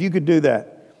 man, if you could do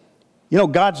that. You know,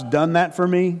 God's done that for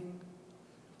me,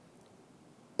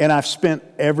 and I've spent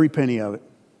every penny of it.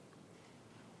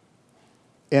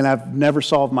 And I've never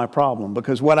solved my problem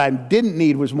because what I didn't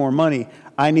need was more money.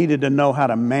 I needed to know how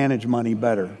to manage money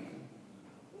better.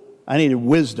 I needed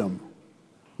wisdom,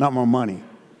 not more money.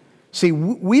 See,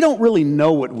 we don't really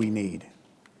know what we need.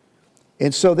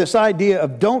 And so this idea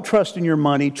of don't trust in your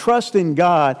money, trust in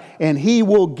God, and He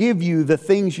will give you the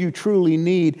things you truly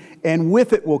need. And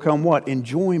with it will come what?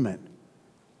 Enjoyment.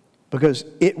 Because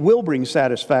it will bring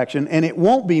satisfaction, and it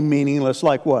won't be meaningless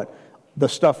like what? The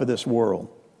stuff of this world.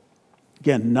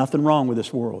 Again, nothing wrong with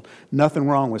this world. Nothing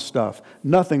wrong with stuff.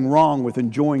 Nothing wrong with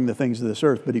enjoying the things of this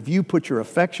earth. But if you put your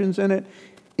affections in it,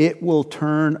 it will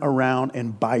turn around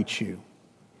and bite you.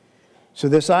 So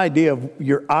this idea of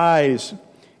your eyes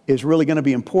is really going to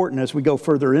be important as we go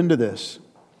further into this.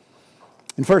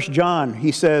 In 1 John,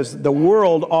 he says, the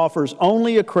world offers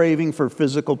only a craving for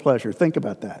physical pleasure. Think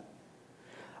about that.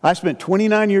 I spent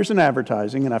 29 years in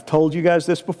advertising, and I've told you guys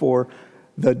this before.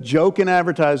 The joke in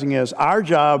advertising is our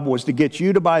job was to get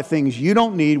you to buy things you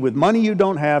don't need with money you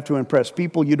don't have to impress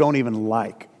people you don't even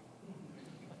like.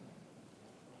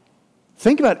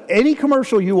 Think about any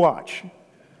commercial you watch.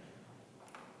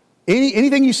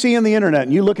 Anything you see on the internet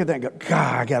and you look at that and go,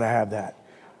 God, I got to have that.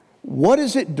 What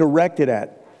is it directed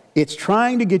at? It's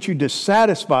trying to get you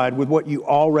dissatisfied with what you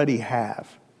already have.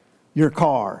 Your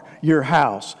car, your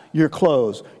house, your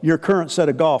clothes, your current set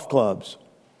of golf clubs.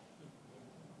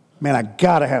 Man, I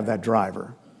got to have that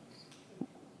driver.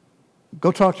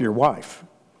 Go talk to your wife.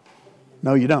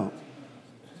 No, you don't.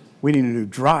 We need a new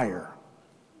dryer,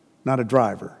 not a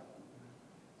driver.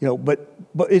 You know, but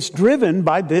it's driven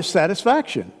by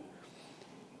dissatisfaction.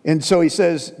 And so he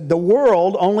says, the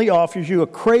world only offers you a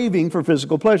craving for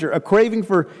physical pleasure, a craving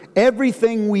for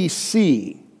everything we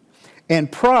see,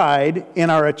 and pride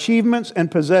in our achievements and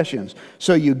possessions.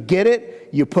 So you get it,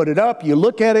 you put it up, you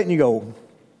look at it, and you go,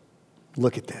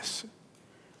 look at this.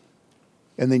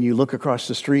 And then you look across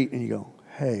the street and you go,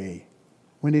 hey,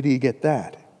 when did he get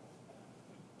that?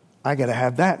 I got to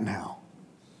have that now.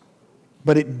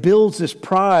 But it builds this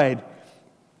pride.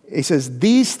 He says,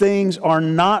 these things are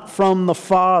not from the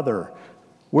Father.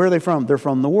 Where are they from? They're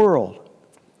from the world.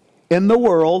 And the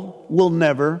world will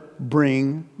never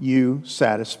bring you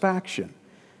satisfaction.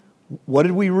 What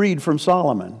did we read from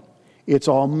Solomon? It's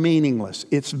all meaningless.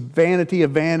 It's vanity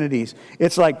of vanities.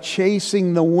 It's like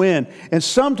chasing the wind. And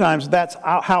sometimes that's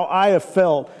how I have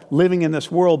felt living in this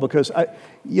world because,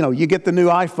 you get the new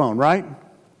iPhone, right?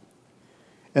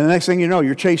 And the next thing you know,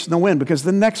 you're chasing the wind because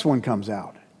the next one comes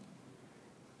out.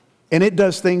 And it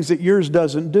does things that yours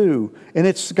doesn't do. And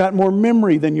it's got more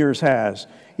memory than yours has.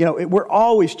 We're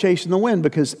always chasing the wind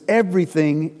because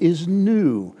everything is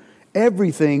new.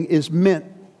 Everything is meant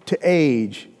to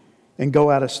age and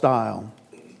go out of style.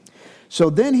 So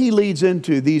then he leads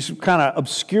into these kind of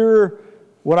obscure,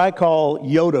 what I call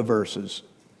Yoda verses,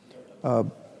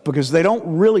 because they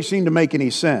don't really seem to make any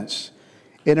sense.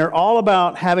 And they're all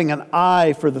about having an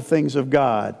eye for the things of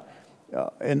God.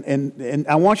 And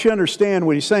I want you to understand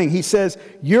what he's saying. He says,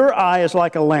 your eye is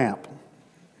like a lamp,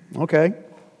 okay,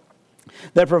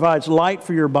 that provides light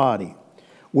for your body.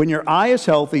 When your eye is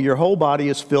healthy, your whole body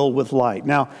is filled with light.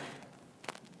 Now,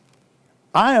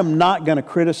 I am not going to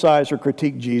criticize or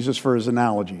critique Jesus for his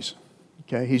analogies.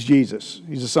 Okay, he's Jesus.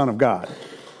 He's the Son of God.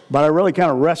 But I really kind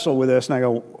of wrestle with this, and I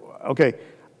go, okay,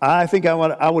 I think I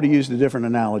would have used a different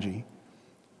analogy.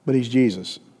 But he's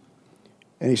Jesus.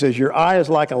 And he says, your eye is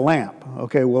like a lamp.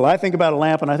 Okay, well, I think about a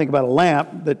lamp, and I think about a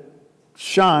lamp that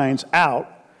shines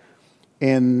out,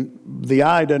 and the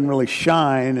eye doesn't really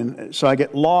shine, and so I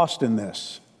get lost in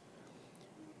this.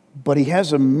 But he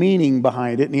has a meaning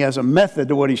behind it, and he has a method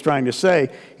to what he's trying to say.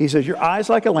 He says, your eye is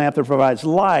like a lamp that provides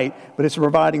light, but it's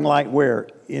providing light where?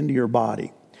 Into your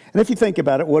body. And if you think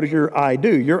about it, what does your eye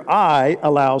do? Your eye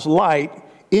allows light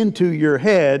into your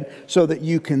head so that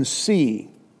you can see.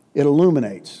 It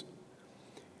illuminates.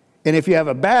 And if you have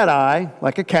a bad eye,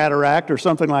 like a cataract or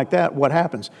something like that, what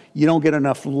happens? You don't get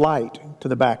enough light to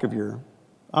the back of your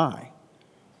eye.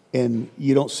 And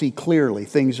you don't see clearly.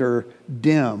 Things are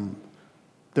dim.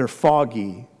 They're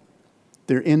foggy.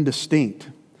 They're indistinct.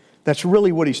 That's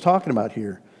really what he's talking about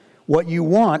here. What you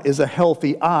want is a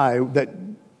healthy eye that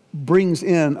brings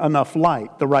in enough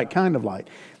light, the right kind of light.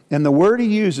 And the word he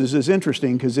uses is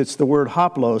interesting because it's the word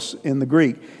hoplos in the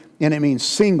Greek. And it means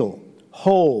single,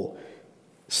 whole,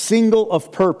 single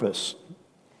of purpose.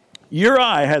 Your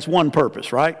eye has one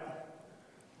purpose, right?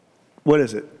 What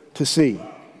is it? To see.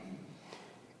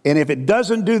 And if it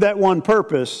doesn't do that one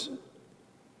purpose,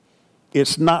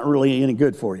 it's not really any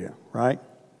good for you, right?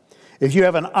 If you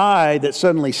have an eye that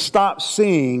suddenly stops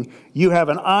seeing, you have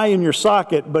an eye in your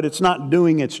socket, but it's not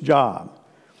doing its job.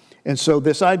 And so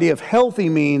this idea of healthy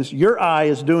means your eye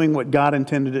is doing what God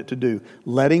intended it to do,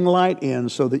 letting light in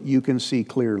so that you can see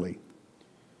clearly.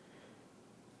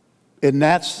 And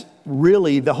that's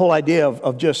really the whole idea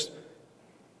of just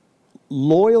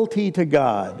loyalty to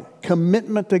God,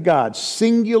 commitment to God,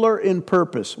 singular in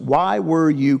purpose. Why were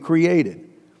you created?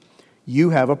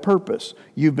 You have a purpose.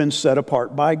 You've been set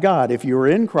apart by God. If you are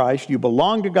in Christ, you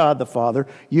belong to God the Father.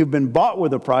 You've been bought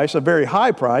with a price, a very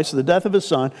high price, the death of His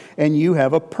Son, and you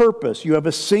have a purpose. You have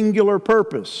a singular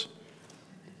purpose.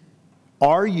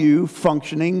 Are you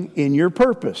functioning in your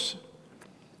purpose?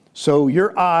 So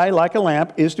your eye, like a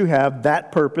lamp, is to have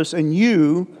that purpose, and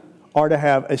you are to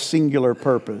have a singular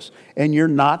purpose. And you're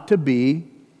not to be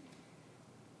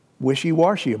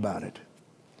wishy-washy about it.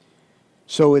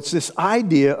 So it's this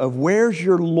idea of where's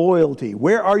your loyalty?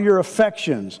 Where are your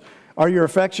affections? Are your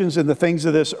affections in the things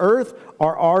of this earth,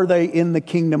 or are they in the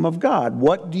kingdom of God?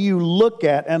 What do you look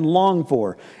at and long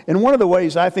for? And one of the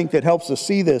ways I think that helps us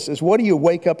see this is, what do you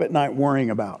wake up at night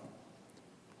worrying about?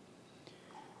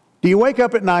 Do you wake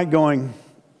up at night going,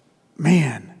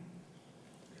 man,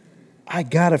 I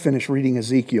got to finish reading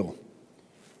Ezekiel.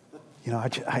 You know,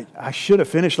 I should have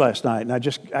finished last night, and I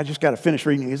just got to finish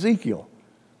reading Ezekiel.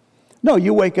 No,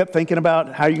 you wake up thinking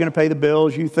about how you're going to pay the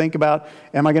bills. You think about,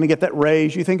 am I going to get that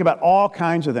raise? You think about all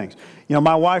kinds of things. You know,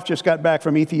 my wife just got back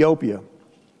from Ethiopia,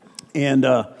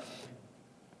 and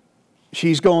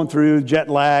she's going through jet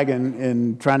lag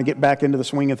and trying to get back into the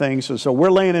swing of things. So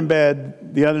we're laying in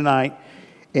bed the other night,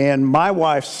 and my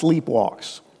wife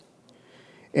sleepwalks.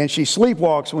 And she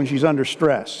sleepwalks when she's under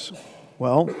stress.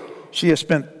 Well, she has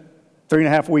spent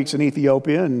 3.5 weeks in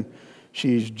Ethiopia, and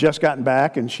she's just gotten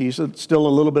back, and she's still a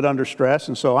little bit under stress.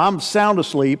 And so I'm sound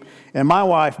asleep, and my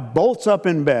wife bolts up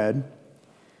in bed,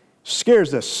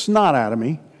 scares the snot out of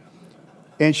me,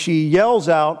 and she yells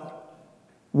out,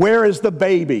 "Where is the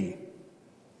baby?"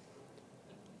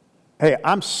 Hey,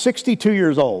 I'm 62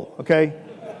 years old, okay?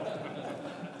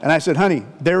 And I said, "Honey,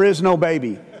 there is no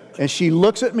baby." And she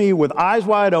looks at me with eyes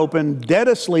wide open, dead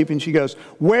asleep, and she goes,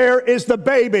 "Where is the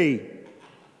baby?"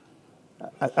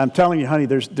 I'm telling you, honey,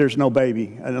 there's no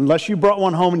baby. And unless you brought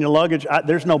one home in your luggage,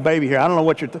 there's no baby here. I don't know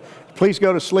what please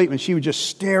go to sleep. And she would just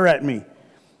stare at me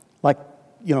like,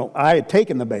 you know, I had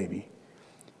taken the baby.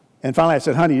 And finally I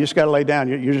said, "Honey, you just got to lay down.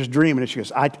 You're just dreaming." And she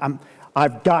goes,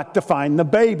 I've got to find the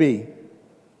baby.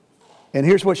 And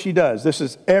here's what she does. This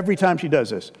is every time she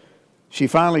does this. She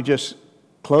finally just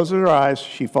closes her eyes.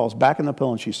 She falls back in the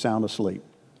pillow, and she's sound asleep.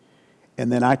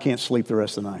 And then I can't sleep the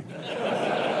rest of the night.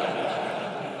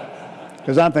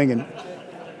 Because I'm thinking,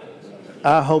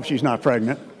 I hope she's not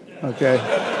pregnant, okay?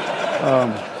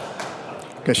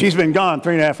 Because she's been gone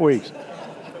 3.5 weeks.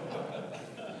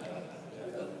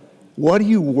 What do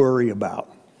you worry about?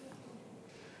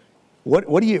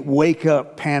 What do you wake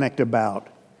up panicked about?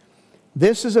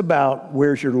 This is about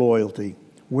where's your loyalty?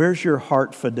 Where's your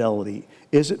heart fidelity?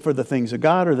 Is it for the things of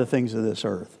God or the things of this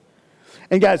earth?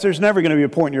 And guys, there's never going to be a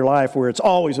point in your life where it's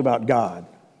always about God.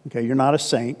 Okay, you're not a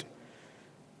saint.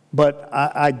 But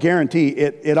I guarantee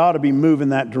it ought to be moving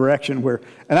that direction where,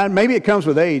 and maybe it comes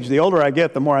with age. The older I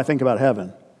get, the more I think about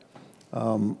heaven.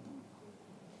 And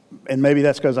maybe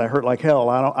that's because I hurt like hell.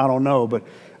 I don't know. But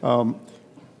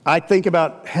I think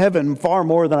about heaven far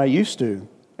more than I used to.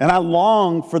 And I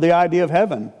long for the idea of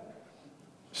heaven.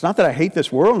 It's not that I hate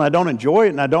this world and I don't enjoy it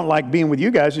and I don't like being with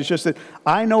you guys. It's just that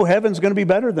I know heaven's going to be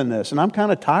better than this. And I'm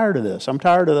kind of tired of this. I'm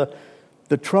tired of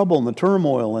the trouble and the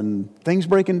turmoil and things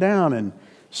breaking down and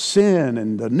sin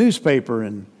and the newspaper.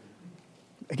 And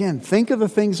again, think of the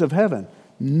things of heaven.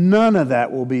 None of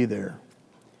that will be there.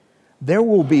 There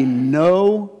will be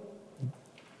no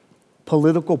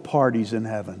political parties in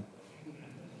heaven.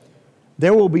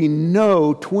 There will be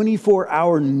no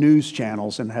 24-hour news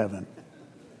channels in heaven.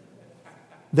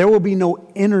 There will be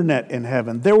no internet in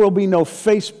heaven. There will be no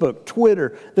Facebook,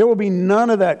 Twitter. There will be none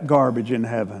of that garbage in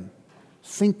heaven.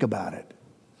 Think about it.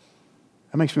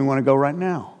 That makes me want to go right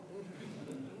now.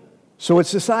 So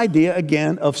it's this idea,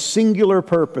 again, of singular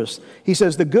purpose. He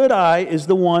says the good eye is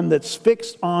the one that's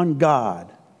fixed on God.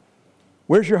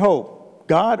 Where's your hope?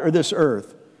 God or this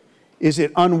earth? Is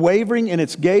it unwavering in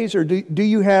its gaze, or do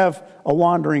you have a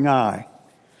wandering eye?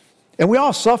 And we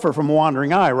all suffer from a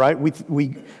wandering eye, right?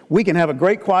 We can have a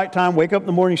great quiet time, wake up in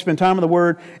the morning, spend time in the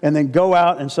Word, and then go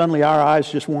out and suddenly our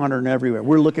eyes just wandering everywhere.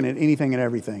 We're looking at anything and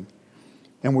everything.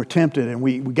 And we're tempted, and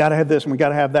we got to have this and we got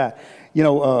to have that. You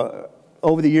know,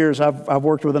 over the years, I've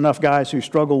worked with enough guys who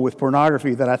struggle with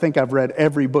pornography that I think I've read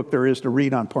every book there is to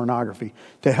read on pornography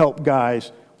to help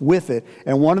guys with it.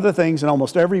 And one of the things in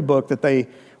almost every book that they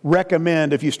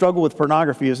recommend if you struggle with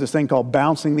pornography is this thing called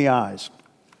bouncing the eyes.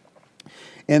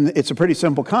 And it's a pretty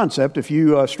simple concept. If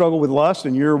you struggle with lust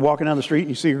and you're walking down the street and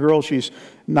you see a girl, she's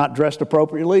not dressed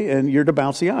appropriately, and you're to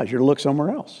bounce the eyes. You're to look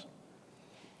somewhere else.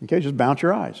 Okay, just bounce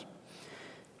your eyes.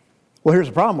 Well, here's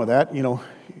the problem with that. You know,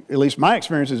 at least my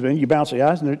experience has been you bounce the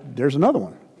eyes and there's another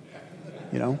one.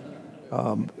 You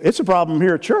know, it's a problem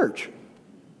here at church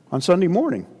on Sunday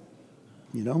morning.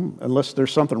 You know, unless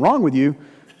there's something wrong with you,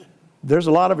 there's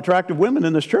a lot of attractive women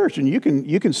in this church, and you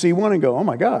can see one and go, oh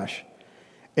my gosh.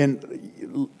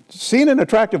 And seeing an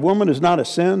attractive woman is not a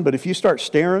sin, but if you start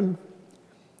staring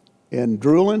and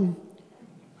drooling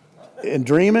and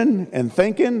dreaming and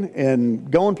thinking and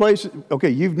going places, okay,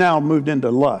 you've now moved into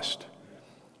lust.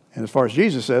 And as far as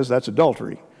Jesus says, that's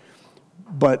adultery.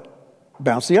 But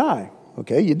bounce the eye.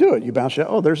 Okay, you do it. You bounce it.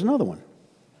 Oh, there's another one.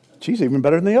 She's even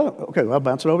better than the other. Okay, well, I'll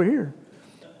bounce it over here.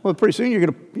 Well, pretty soon you're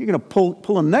gonna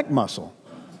pull a neck muscle.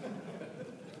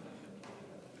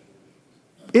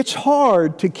 It's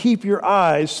hard to keep your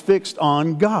eyes fixed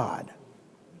on God.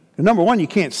 And number one, you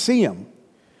can't see Him.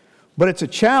 But it's a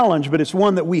challenge, but it's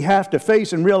one that we have to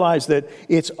face and realize that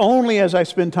it's only as I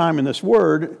spend time in this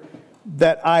Word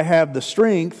that I have the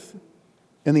strength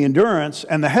and the endurance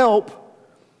and the help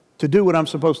to do what I'm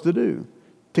supposed to do,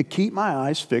 to keep my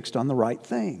eyes fixed on the right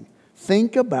thing.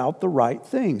 Think about the right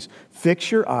things.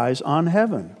 Fix your eyes on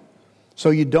heaven so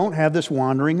you don't have this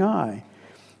wandering eye.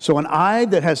 So an eye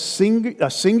that has a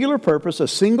singular purpose, a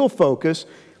single focus,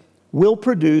 will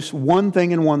produce one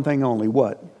thing and one thing only.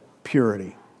 What?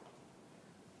 Purity.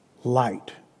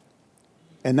 Light.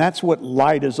 And that's what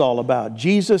light is all about.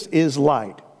 Jesus is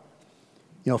light.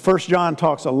 You know, 1 John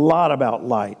talks a lot about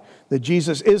light, that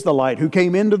Jesus is the light who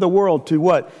came into the world to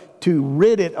what? To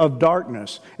rid it of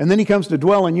darkness. And then He comes to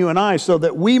dwell in you and I so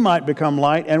that we might become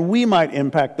light and we might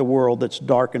impact the world that's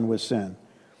darkened with sin.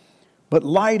 But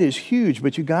light is huge,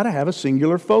 but you got to have a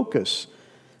singular focus,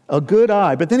 a good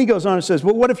eye. But then he goes on and says,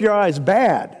 well, what if your eye is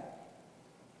bad?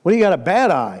 What if you got a bad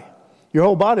eye? Your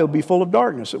whole body will be full of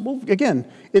darkness. Well,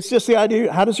 again, it's just the idea,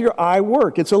 how does your eye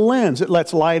work? It's a lens. It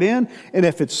lets light in, and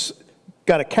if it's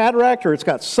got a cataract or it's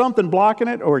got something blocking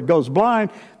it or it goes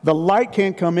blind, the light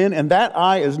can't come in, and that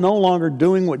eye is no longer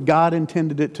doing what God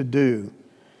intended it to do.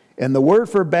 And the word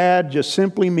for bad just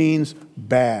simply means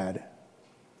bad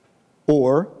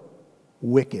or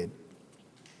wicked.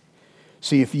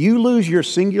 See, if you lose your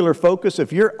singular focus,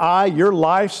 if your eye, your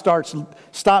life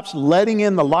stops letting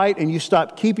in the light and you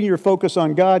stop keeping your focus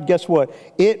on God, guess what?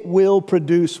 It will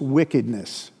produce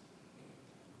wickedness,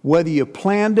 whether you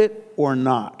planned it or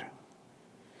not.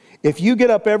 If you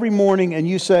get up every morning and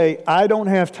you say, I don't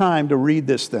have time to read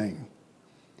this thing.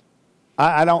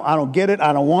 I don't get it.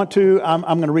 I don't want to. I'm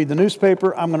going to read the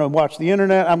newspaper. I'm going to watch the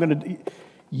internet.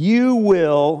 You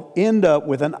will end up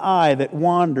with an eye that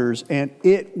wanders, and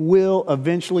it will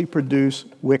eventually produce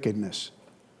wickedness.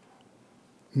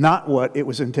 not what it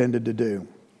was intended to do.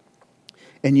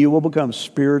 And you will become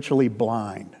spiritually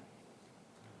blind.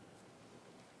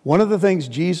 One of the things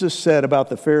Jesus said about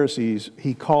the Pharisees,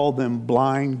 he called them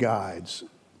blind guides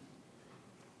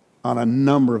on a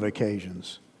number of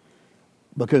occasions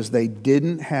because they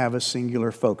didn't have a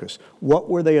singular focus. What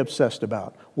were they obsessed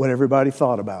about? What everybody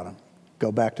thought about them.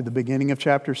 Go back to the beginning of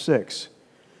chapter 6.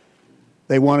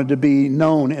 They wanted to be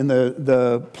known in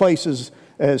the places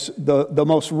as the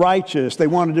most righteous. They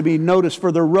wanted to be noticed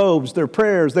for their robes, their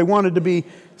prayers. They wanted to be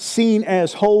seen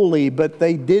as holy, but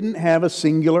they didn't have a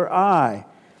singular eye.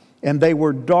 And they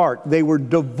were dark. They were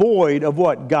devoid of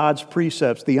what? God's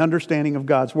precepts, the understanding of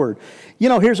God's Word. You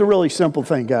know, here's a really simple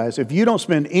thing, guys. If you don't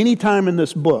spend any time in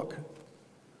this book,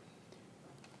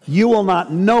 you will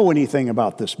not know anything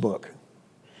about this book.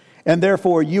 And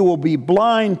therefore, you will be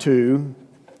blind to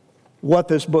what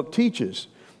this book teaches.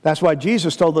 That's why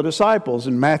Jesus told the disciples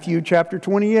in Matthew chapter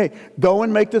 28, go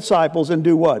and make disciples and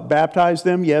do what? Baptize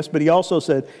them, yes, but he also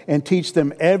said, and teach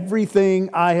them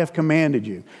everything I have commanded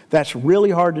you. That's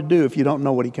really hard to do if you don't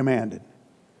know what he commanded.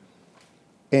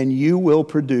 And you will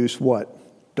produce what?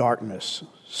 Darkness,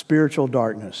 spiritual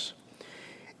darkness.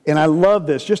 And I love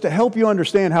this, just to help you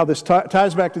understand how this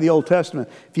ties back to the Old Testament.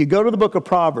 If you go to the book of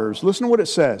Proverbs, listen to what it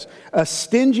says. A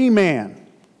stingy man,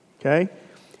 okay?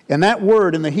 And that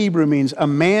word in the Hebrew means a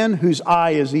man whose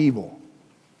eye is evil.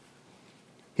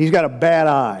 He's got a bad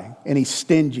eye and he's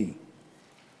stingy.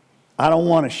 I don't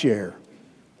want to share.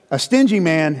 A stingy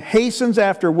man hastens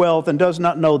after wealth and does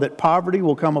not know that poverty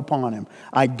will come upon him.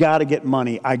 I got to get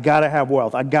money. I got to have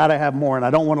wealth. I got to have more, and I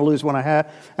don't want to lose what I have,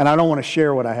 and I don't want to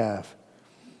share what I have.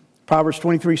 Proverbs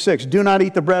 23:6, do not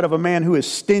eat the bread of a man who is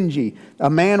stingy, a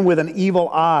man with an evil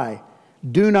eye.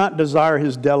 Do not desire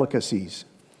his delicacies.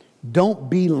 Don't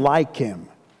be like him.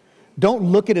 Don't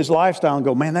look at his lifestyle and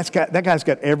go, man, that guy's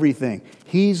got everything.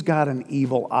 He's got an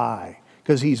evil eye.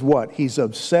 Because he's what? He's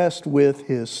obsessed with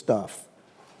his stuff.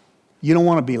 You don't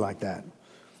want to be like that.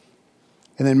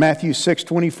 And then Matthew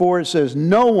 6:24, it says,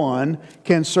 no one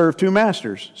can serve two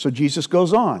masters. So Jesus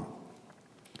goes on.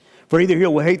 For either he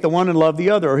will hate the one and love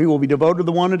the other, or he will be devoted to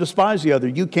the one and despise the other.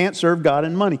 You can't serve God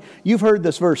and money. You've heard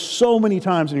this verse so many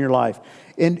times in your life.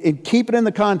 And keep it in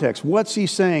the context. What's he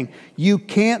saying? You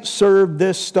can't serve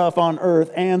this stuff on earth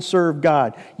and serve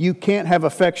God. You can't have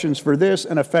affections for this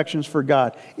and affections for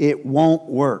God. It won't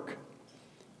work.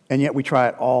 And yet we try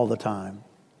it all the time.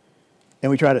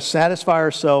 And we try to satisfy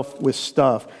ourselves with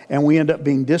stuff. And we end up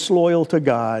being disloyal to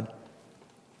God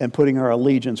and putting our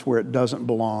allegiance where it doesn't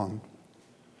belong.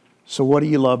 So what do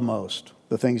you love most?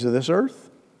 The things of this earth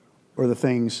or the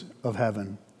things of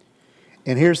heaven?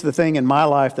 And here's the thing in my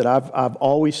life that I've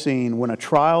always seen. When a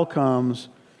trial comes,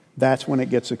 that's when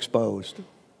it gets exposed.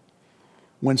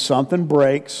 When something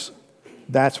breaks,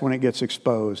 that's when it gets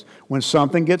exposed. When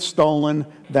something gets stolen,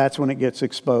 that's when it gets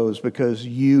exposed, because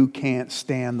you can't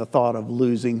stand the thought of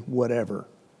losing whatever.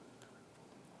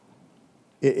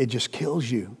 It just kills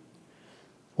you.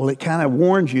 Well, it kind of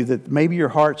warns you that maybe your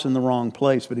heart's in the wrong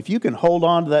place. But if you can hold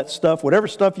on to that stuff, whatever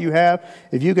stuff you have,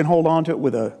 if you can hold on to it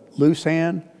with a loose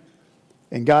hand,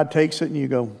 and God takes it and you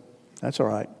go, that's all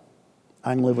right.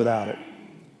 I can live without it.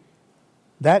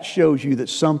 That shows you that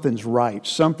something's right.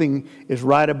 Something is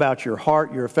right about your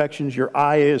heart, your affections. Your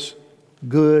eye is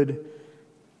good,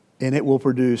 and it will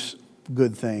produce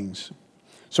good things.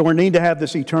 So we need to have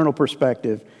this eternal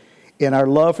perspective. And our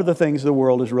love for the things of the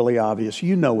world is really obvious.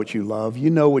 You know what you love. You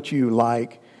know what you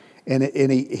like. And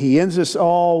he ends us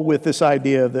all with this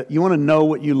idea that you want to know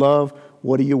what you love.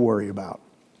 What do you worry about?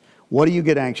 What do you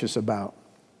get anxious about?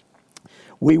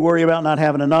 We worry about not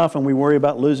having enough, and we worry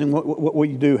about losing what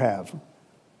you do have.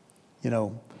 You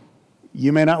know,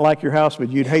 you may not like your house, but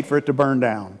you'd hate for it to burn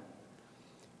down.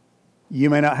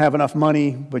 You may not have enough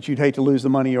money, but you'd hate to lose the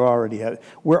money you already have.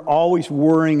 We're always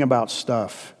worrying about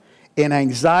stuff. And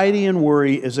anxiety and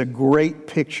worry is a great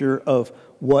picture of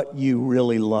what you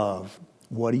really love.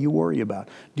 What do you worry about?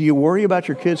 Do you worry about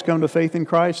your kids coming to faith in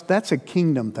Christ? That's a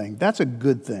kingdom thing. That's a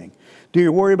good thing. Do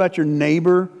you worry about your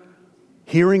neighbor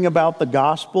hearing about the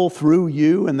gospel through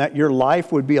you and that your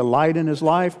life would be a light in his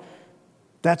life?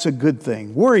 That's a good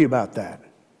thing. Worry about that.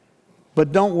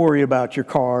 But don't worry about your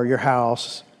car, your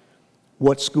house,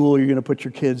 what school you're going to put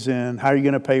your kids in, how are you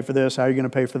going to pay for this, how are you going to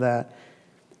pay for that.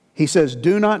 He says,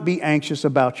 do not be anxious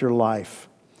about your life.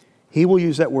 He will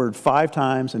use that word 5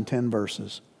 times in 10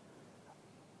 verses.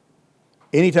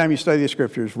 Anytime you study the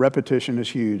scriptures, repetition is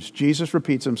huge. Jesus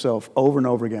repeats himself over and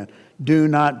over again. Do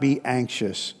not be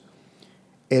anxious.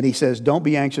 And he says, don't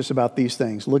be anxious about these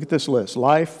things. Look at this list.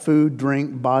 Life, food,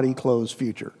 drink, body, clothes,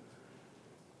 future.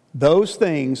 Those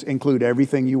things include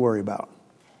everything you worry about.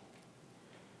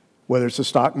 whether it's the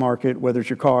stock market, whether it's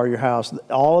your car, your house,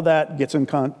 all of that gets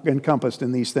encompassed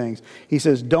in these things. He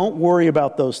says, don't worry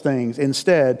about those things.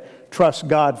 Instead, trust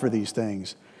God for these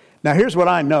things. Now, here's what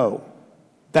I know.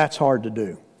 That's hard to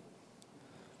do.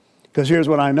 Because here's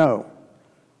what I know.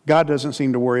 God doesn't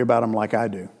seem to worry about them like I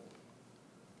do.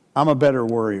 I'm a better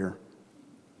worrier.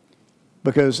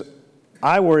 Because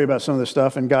I worry about some of this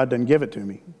stuff and God doesn't give it to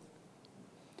me.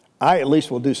 I at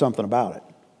least will do something about it.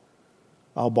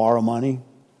 I'll borrow money.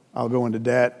 I'll go into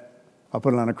debt. I'll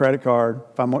put it on a credit card.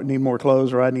 If I need more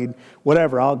clothes or I need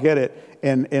whatever, I'll get it.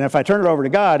 And if I turn it over to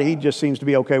God, He just seems to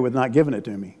be okay with not giving it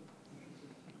to me.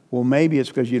 Well, maybe it's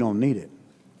because you don't need it.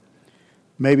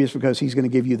 Maybe it's because He's going to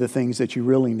give you the things that you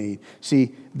really need.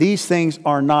 See, these things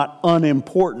are not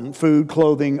unimportant. Food,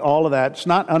 clothing, all of that. It's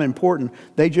not unimportant.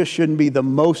 They just shouldn't be the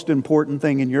most important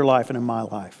thing in your life and in my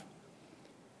life.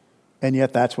 And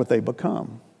yet that's what they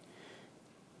become.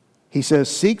 He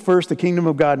says, seek first the kingdom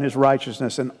of God and His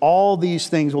righteousness, and all these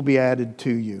things will be added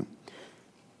to you.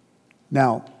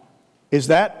 Now, is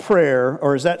that prayer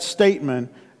or is that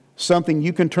statement something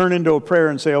you can turn into a prayer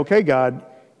and say, okay, God,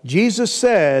 Jesus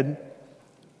said,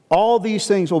 all these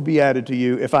things will be added to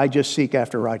you if I just seek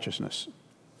after righteousness.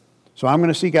 So I'm going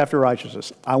to seek after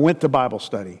righteousness. I went to Bible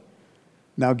study.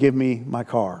 Now give me my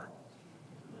car.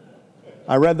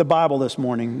 I read the Bible this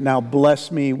morning. Now bless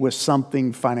me with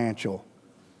something financial.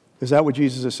 Is that what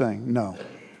Jesus is saying? No.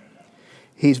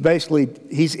 He's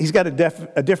got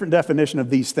a different definition of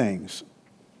these things.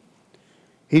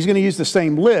 He's going to use the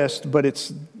same list, but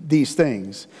it's these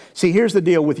things. See, here's the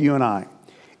deal with you and I.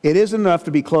 It isn't enough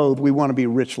to be clothed. We want to be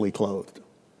richly clothed.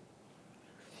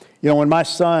 You know, when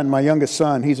my youngest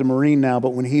son, he's a Marine now,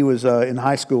 but when he was in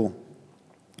high school,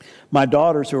 my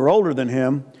daughters who are older than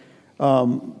him,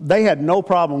 they had no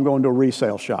problem going to a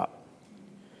resale shop.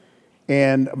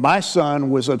 And my son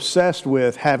was obsessed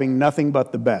with having nothing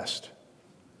but the best.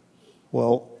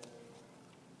 Well,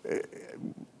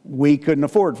 we couldn't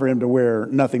afford for him to wear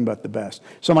nothing but the best.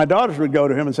 So my daughters would go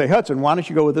to him and say, Hudson, why don't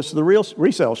you go with us to the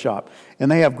resale shop? And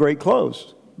they have great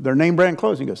clothes. They're name brand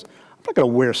clothes. He goes, I'm not going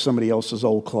to wear somebody else's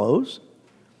old clothes.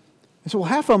 I said, well,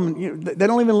 half of them, they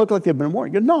don't even look like they've been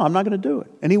worn. He goes, no, I'm not going to do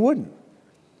it. And he wouldn't.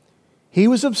 He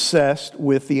was obsessed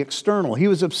with the external. He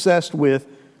was obsessed with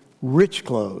rich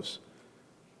clothes.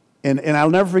 And I'll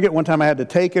never forget one time I had to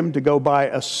take him to go buy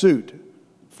a suit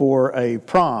for a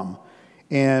prom.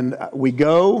 And we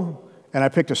go, and I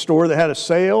picked a store that had a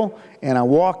sale, and I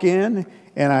walk in,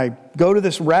 and I go to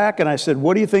this rack, and I said,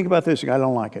 what do you think about this? He goes, I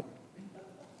don't like it.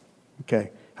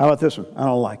 Okay, how about this one? I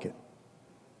don't like it.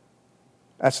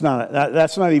 That's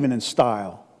not even in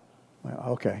style. Well,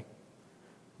 okay.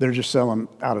 They're just selling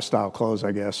out-of-style clothes,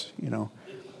 I guess, you know.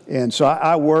 And so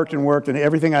I worked and worked, and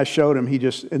everything I showed him,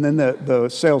 and then the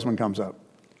salesman comes up.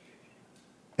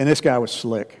 And this guy was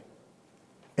slick.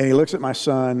 And he looks at my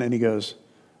son, and he goes,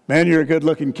 man, you're a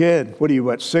good-looking kid. What are you,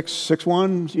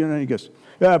 6'1"? You know, he goes,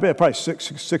 yeah, probably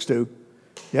 6'2".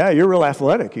 Yeah, you're real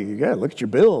athletic. Yeah, look at your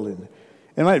build.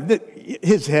 And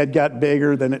his head got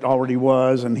bigger than it already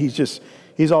was, and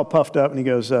he's all puffed up, and he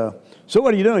goes, so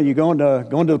what are you doing? You going to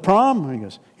the prom? And he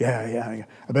goes, yeah.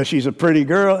 I bet she's a pretty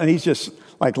girl. And he's just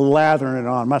like lathering it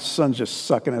on. My son's just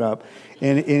sucking it up.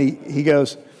 And he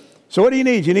goes, so what do you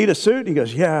need? You need a suit? And he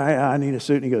goes, yeah, I need a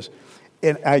suit. And he goes,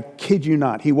 and I kid you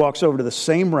not, he walks over to the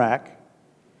same rack,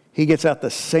 he gets out the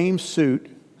same suit,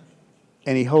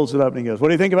 and he holds it up and he goes, what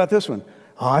do you think about this one?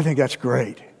 Oh, I think that's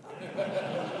great.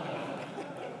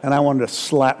 And I wanted to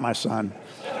slap my son.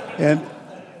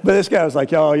 But this guy was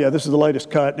like, oh yeah, this is the latest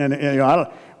cut, and you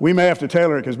know, we may have to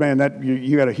tailor it because man, that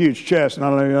you got a huge chest, and I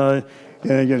don't know,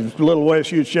 and you got a little waist,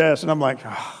 huge chest, and I'm like,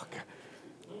 oh,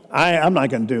 I'm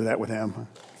not going to do that with him.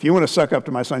 If you want to suck up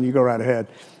to my son, you go right ahead.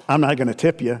 I'm not going to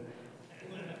tip you.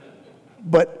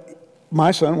 But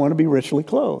my son wanted to be richly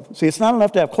clothed. See, it's not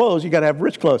enough to have clothes, you got to have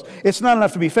rich clothes. It's not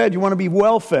enough to be fed, you want to be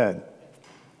well fed.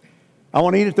 I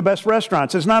want to eat at the best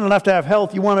restaurants. It's not enough to have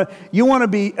health, you want to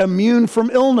be immune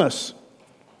from illness.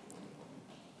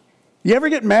 You ever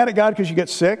get mad at God because you get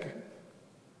sick?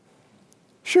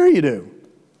 Sure you do.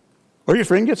 Or your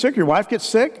friend gets sick, your wife gets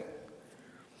sick.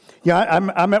 Yeah,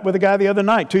 I met with a guy the other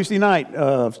night, Tuesday night,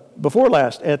 before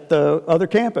last, at the other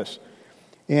campus.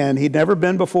 And he'd never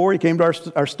been before. He came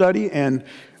to our study, and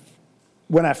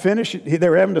when I finished, they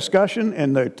were having a discussion,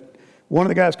 and one of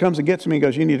the guys comes and gets me and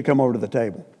goes, you need to come over to the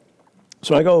table.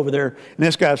 So I go over there, and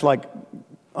this guy's like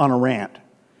on a rant.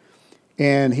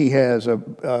 And he has a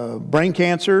brain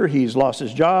cancer. He's lost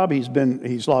his job.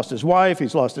 He's lost his wife.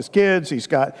 He's lost his kids.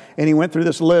 And he went through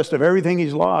this list of everything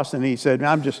he's lost. And he said,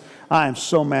 I am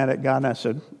so mad at God. And I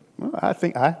said, well, I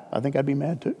think I'd be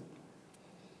mad too.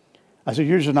 I said,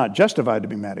 you're just not justified to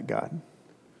be mad at God.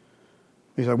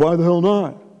 He said, why the hell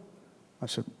not? I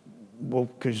said, well,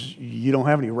 because you don't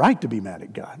have any right to be mad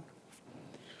at God.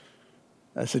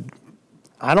 I said,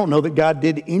 I don't know that God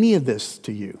did any of this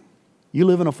to you. You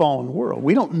live in a fallen world.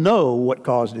 We don't know what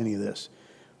caused any of this.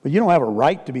 But you don't have a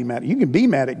right to be mad. You can be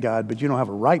mad at God, but you don't have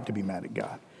a right to be mad at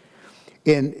God.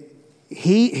 And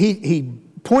he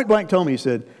point blank told me, he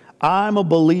said, I'm a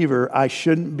believer. I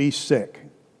shouldn't be sick.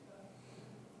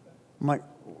 I'm like,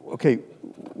 okay,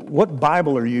 what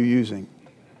Bible are you using?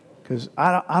 Because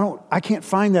I can't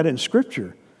find that in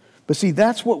Scripture. But see,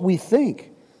 that's what we think.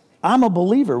 I'm a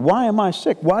believer. Why am I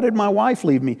sick? Why did my wife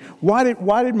leave me? Why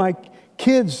did my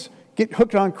kids get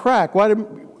hooked on crack?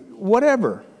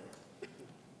 Whatever.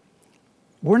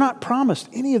 We're not promised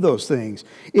any of those things.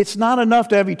 It's not enough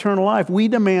to have eternal life. We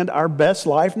demand our best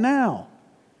life now.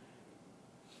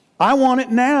 I want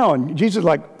it now. And Jesus is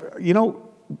like,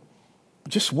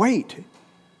 just wait.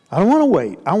 I don't want to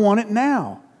wait. I want it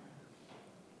now.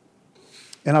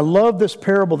 And I love this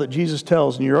parable that Jesus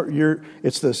tells. And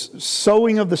it's the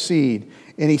sowing of the seed.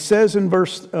 And he says in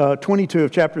verse 22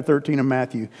 of chapter 13 of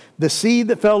Matthew, the seed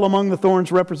that fell among the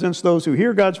thorns represents those who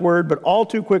hear God's word, but all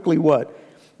too quickly what?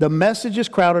 The message is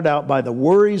crowded out by the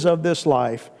worries of this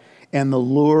life and the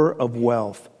lure of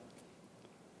wealth.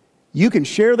 You can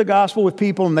share the gospel with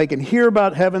people and they can hear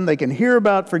about heaven, they can hear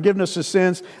about forgiveness of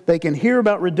sins, they can hear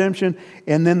about redemption,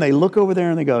 and then they look over there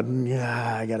and they go,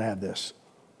 yeah, I got to have this.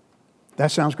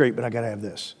 That sounds great, but I got to have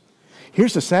this.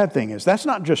 Here's the sad thing is that's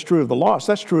not just true of the lost,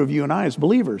 that's true of you and I as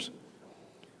believers.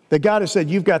 That God has said,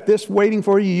 you've got this waiting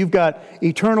for you, you've got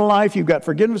eternal life, you've got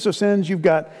forgiveness of sins, you've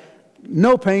got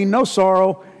no pain, no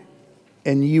sorrow,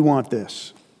 and you want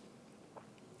this.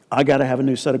 I got to have a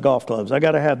new set of golf clubs. I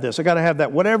got to have this. I got to have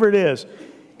that. Whatever it is.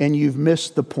 And you've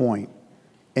missed the point.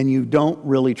 And you don't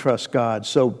really trust God.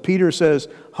 So Peter says,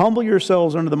 humble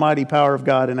yourselves under the mighty power of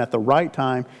God. And at the right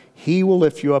time, He will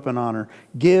lift you up in honor.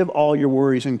 Give all your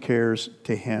worries and cares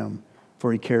to Him.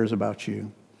 For He cares about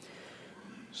you.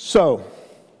 So,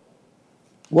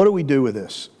 what do we do with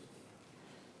this?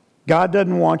 God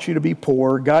doesn't want you to be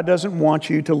poor. God doesn't want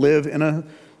you to live in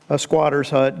a squatter's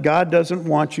hut. God doesn't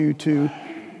want you to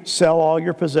sell all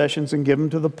your possessions and give them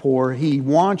to the poor. He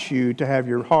wants you to have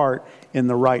your heart in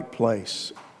the right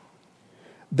place.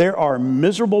 There are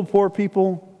miserable poor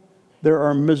people. There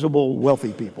are miserable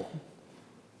wealthy people.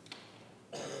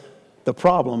 The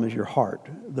problem is your heart.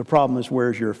 The problem is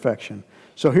where's your affection.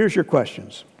 So here's your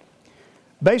questions.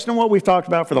 Based on what we've talked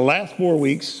about for the last 4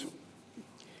 weeks,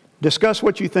 discuss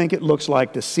what you think it looks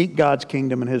like to seek God's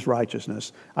kingdom and His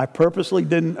righteousness. I purposely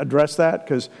didn't address that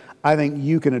because I think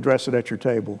you can address it at your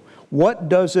table. What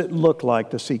does it look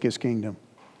like to seek His kingdom?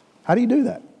 How do you do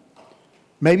that?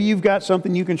 Maybe you've got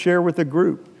something you can share with the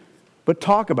group, but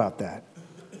talk about that.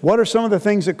 What are some of the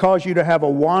things that cause you to have a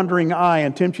wandering eye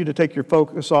and tempt you to take your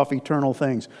focus off eternal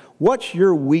things? What's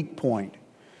your weak point?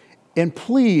 And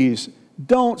please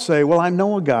don't say, well, I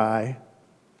know a guy,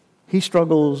 he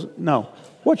struggles. No.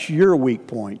 What's your weak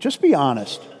point? Just be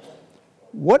honest.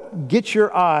 What gets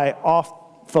your eye off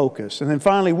focus? And then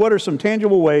finally, what are some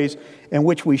tangible ways in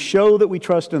which we show that we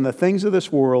trust in the things of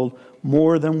this world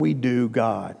more than we do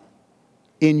God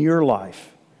in your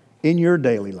life, in your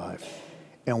daily life?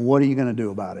 And what are you going to do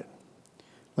about it?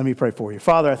 Let me pray for you.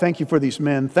 Father, I thank you for these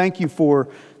men. Thank you for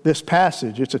this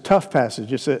passage. It's a tough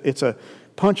passage. It's a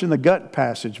punch in the gut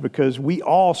passage because we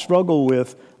all struggle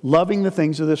with loving the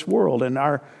things of this world. And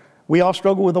we all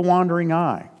struggle with a wandering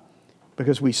eye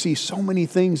because we see so many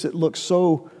things that look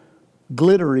so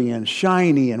glittery and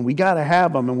shiny, and we got to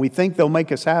have them, and we think they'll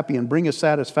make us happy and bring us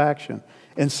satisfaction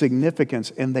and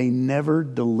significance, and they never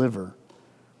deliver.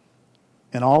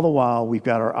 And all the while, we've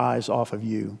got our eyes off of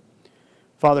you.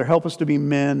 Father, help us to be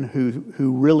men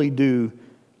who really do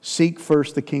seek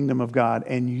first the kingdom of God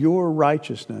and your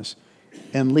righteousness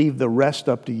and leave the rest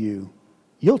up to you.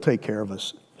 You'll take care of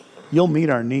us. You'll meet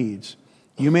our needs.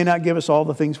 You may not give us all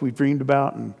the things we've dreamed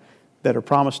about and that are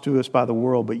promised to us by the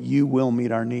world, but you will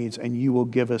meet our needs and you will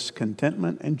give us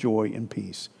contentment and joy and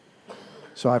peace.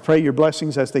 So I pray your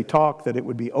blessings as they talk, that it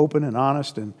would be open and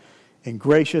honest and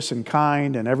gracious and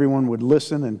kind, and everyone would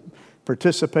listen and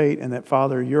participate, and that,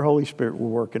 Father, your Holy Spirit will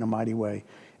work in a mighty way.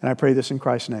 And I pray this in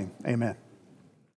Christ's name. Amen.